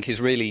ballast tank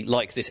is really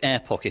like this air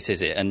pocket,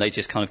 is it? And they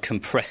just kind of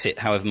compress it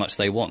however much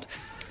they want.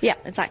 Yeah,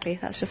 exactly.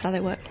 That's just how they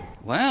work.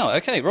 Wow,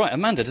 OK, right.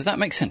 Amanda, does that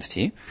make sense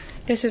to you?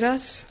 Yes, it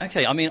does.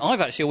 OK, I mean, I've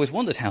actually always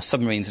wondered how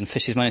submarines and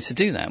fishes manage to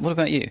do that. What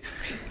about you?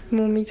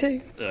 Well, me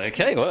too.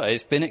 OK, well,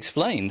 it's been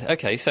explained.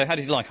 OK, so how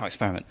did you like our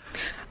experiment?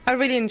 I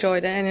really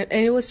enjoyed it,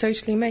 and it was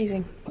totally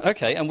amazing.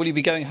 OK, and will you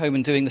be going home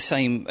and doing the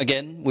same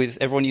again with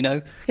everyone you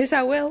know? Yes,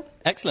 I will.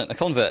 Excellent, a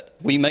convert.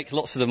 We make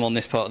lots of them on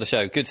this part of the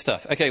show. Good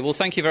stuff. OK, well,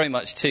 thank you very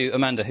much to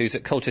Amanda, who's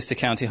at Colchester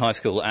County High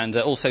School, and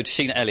also to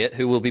Sheena Elliott,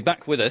 who will be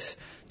back with us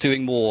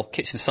doing more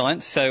kitchen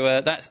science.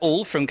 So that's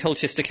all from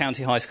Colchester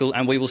County High School,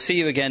 and we will see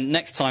you again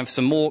next time for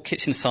some more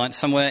kitchen science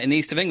somewhere in the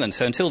east of England.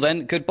 So until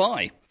then,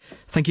 goodbye.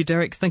 Thank you,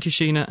 Derek. Thank you,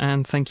 Sheena.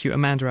 And thank you,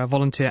 Amanda, our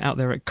volunteer out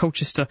there at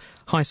Colchester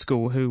High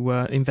School, who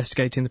were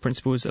investigating the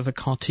principles of a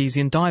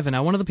Cartesian diver.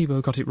 Now, one of the people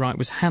who got it right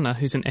was Hannah,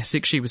 who's in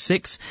Essex. She was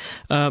 6.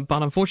 But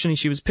unfortunately,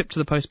 she was pipped to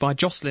the post by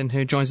Jocelyn,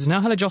 who joins us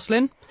now. Hello,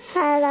 Jocelyn.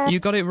 Hello. You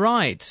got it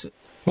right.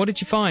 What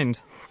did you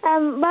find?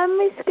 When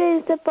we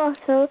squeezed the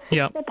bottle,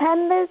 the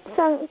pen lid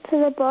sunk to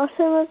the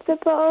bottom of the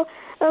bottle,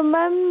 and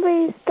when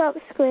we stopped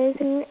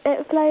squeezing,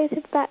 it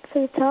floated back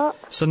to the top.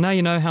 So now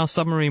you know how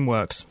submarine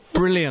works.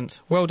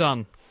 Brilliant. Well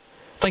done.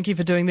 Thank you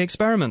for doing the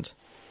experiment.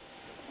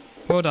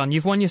 Well done.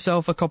 You've won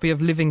yourself a copy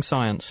of Living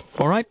Science.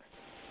 All right?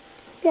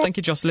 Yeah. Thank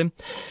you, Jocelyn.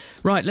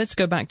 Right, let's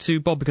go back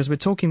to Bob, because we're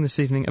talking this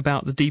evening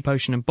about the deep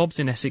ocean, and Bob's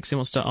in Essex. He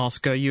wants to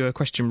ask you a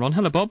question, Ron.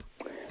 Hello, Bob.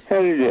 How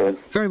are you doing?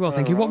 Very well,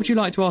 thank you. What would you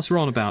like to ask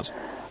Ron about?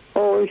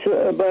 Oh, it's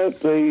about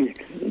the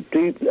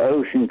deep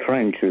ocean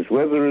trenches,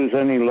 whether there's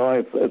any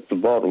life at the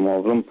bottom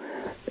of them.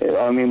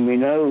 I mean, we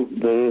know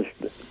there's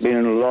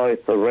been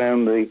life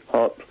around the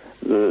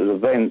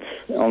vents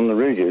on the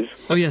ridges.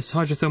 Oh, yes,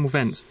 hydrothermal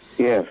vents.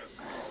 Yes,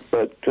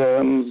 but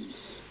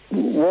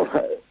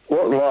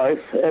what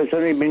life has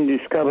only been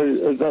discovered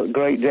at that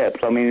great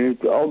depth? I mean,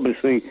 it could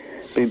obviously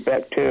be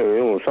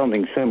bacterial or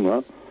something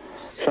similar,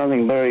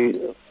 something very,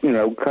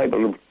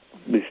 capable of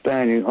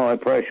withstanding high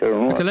pressure.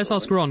 And OK, let's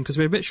ask Ron, because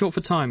we're a bit short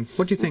for time.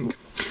 What do you think?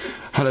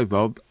 Hello,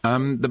 Bob.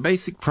 The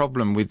basic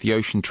problem with the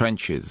ocean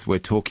trenches, we're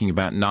talking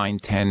about 9,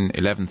 10,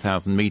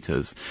 11,000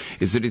 metres,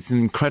 is that it's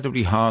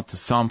incredibly hard to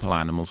sample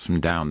animals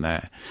from down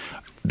there.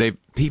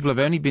 People have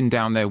only been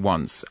down there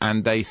once,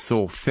 and they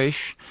saw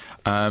fish,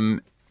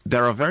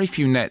 there are very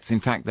few nets. In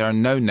fact, there are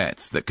no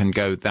nets that can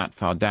go that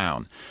far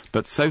down.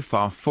 But so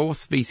far, 4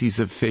 species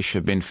of fish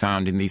have been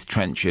found in these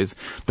trenches,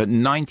 but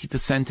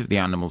 90% of the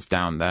animals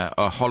down there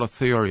are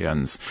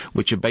holothurians,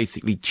 which are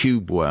basically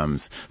tube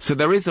worms. So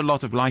there is a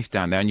lot of life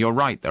down there, and you're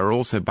right, there are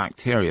also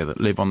bacteria that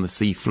live on the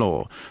sea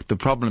floor. The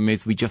problem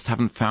is we just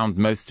haven't found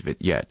most of it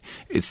yet.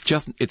 It's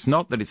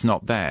not that it's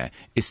not there,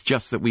 it's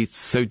just that it's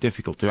so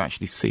difficult to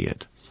actually see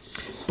it.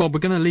 Bob, we're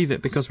going to leave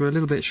it because we're a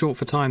little bit short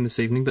for time this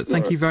evening, but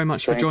thank you very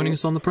much for joining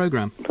us on the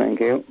programme.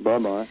 Thank you.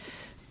 Bye-bye.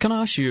 Can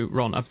I ask you,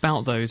 Ron,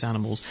 about those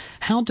animals?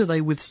 How do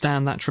they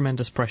withstand that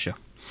tremendous pressure?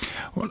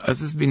 Well, as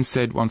has been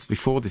said once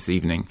before this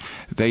evening,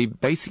 they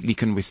basically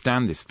can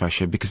withstand this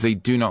pressure because they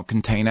do not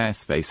contain air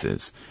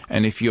spaces.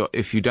 And if you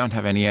don't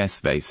have any air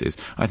spaces,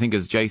 I think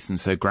as Jason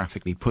so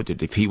graphically put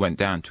it, if he went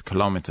down to a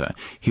kilometre,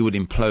 he would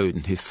implode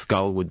and his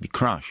skull would be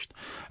crushed.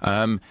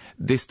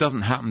 This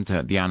doesn't happen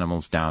to the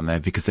animals down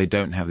there because they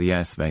don't have the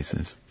air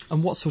spaces.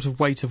 And what sort of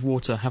weight of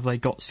water have they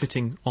got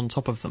sitting on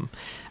top of them?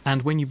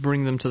 And when you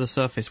bring them to the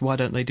surface, why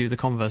don't they do the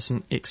converse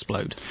and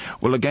explode?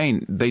 Well,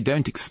 again, they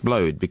don't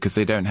explode because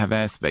they don't have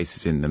air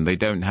spaces in them. They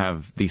don't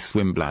have these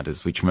swim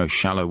bladders, which most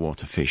shallow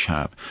water fish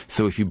have.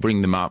 So if you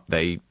bring them up,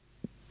 they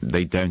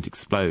don't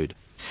explode.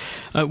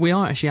 We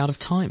are actually out of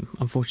time,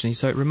 unfortunately,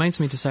 so it remains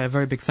me to say a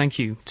very big thank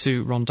you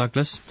to Ron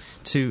Douglas,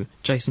 to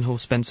Jason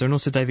Hall-Spencer, and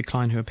also David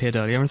Klein, who appeared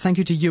earlier. And thank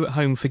you to you at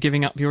home for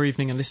giving up your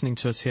evening and listening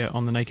to us here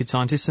on The Naked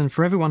Scientists, and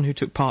for everyone who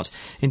took part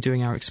in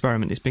doing our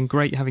experiment. It's been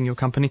great having your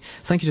company.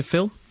 Thank you to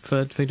Phil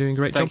for doing a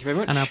great job. Thank you very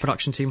much. And our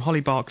production team,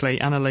 Holly Barclay,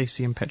 Anna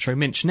Lacey and Petro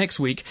Minch.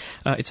 Next week,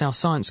 it's our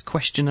science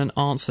question and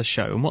answer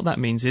show, and what that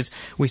means is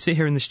we sit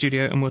here in the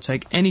studio and we'll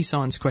take any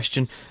science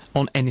question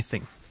on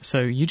anything.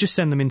 So you just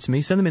send them in to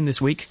me. Send them in this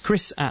week.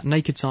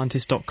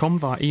 chris@nakedscientist.com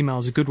via email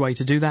is a good way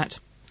to do that.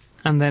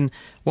 And then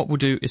what we'll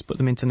do is put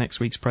them into next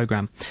week's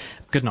programme.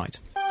 Good night.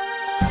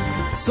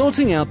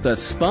 Sorting out the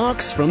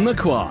sparks from the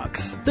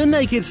quarks. The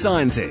Naked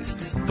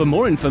Scientists. For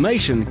more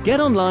information, get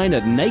online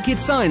at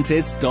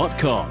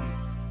nakedscientist.com.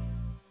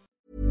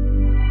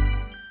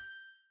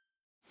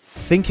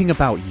 Thinking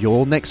about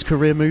your next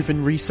career move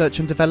in research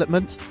and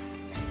development?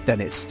 Then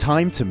it's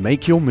time to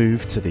make your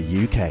move to the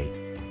UK.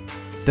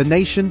 The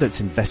nation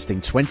that's investing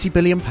 £20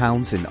 billion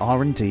in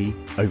R&D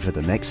over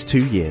the next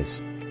 2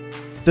 years.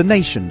 The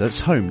nation that's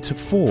home to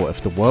 4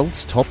 of the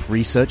world's top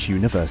research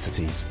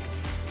universities.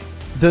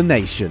 The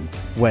nation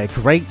where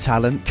great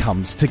talent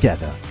comes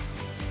together.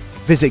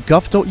 Visit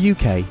gov.uk/great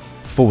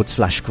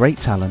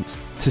talent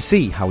to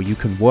see how you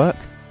can work,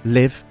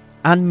 live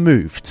and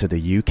move to the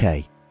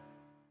UK.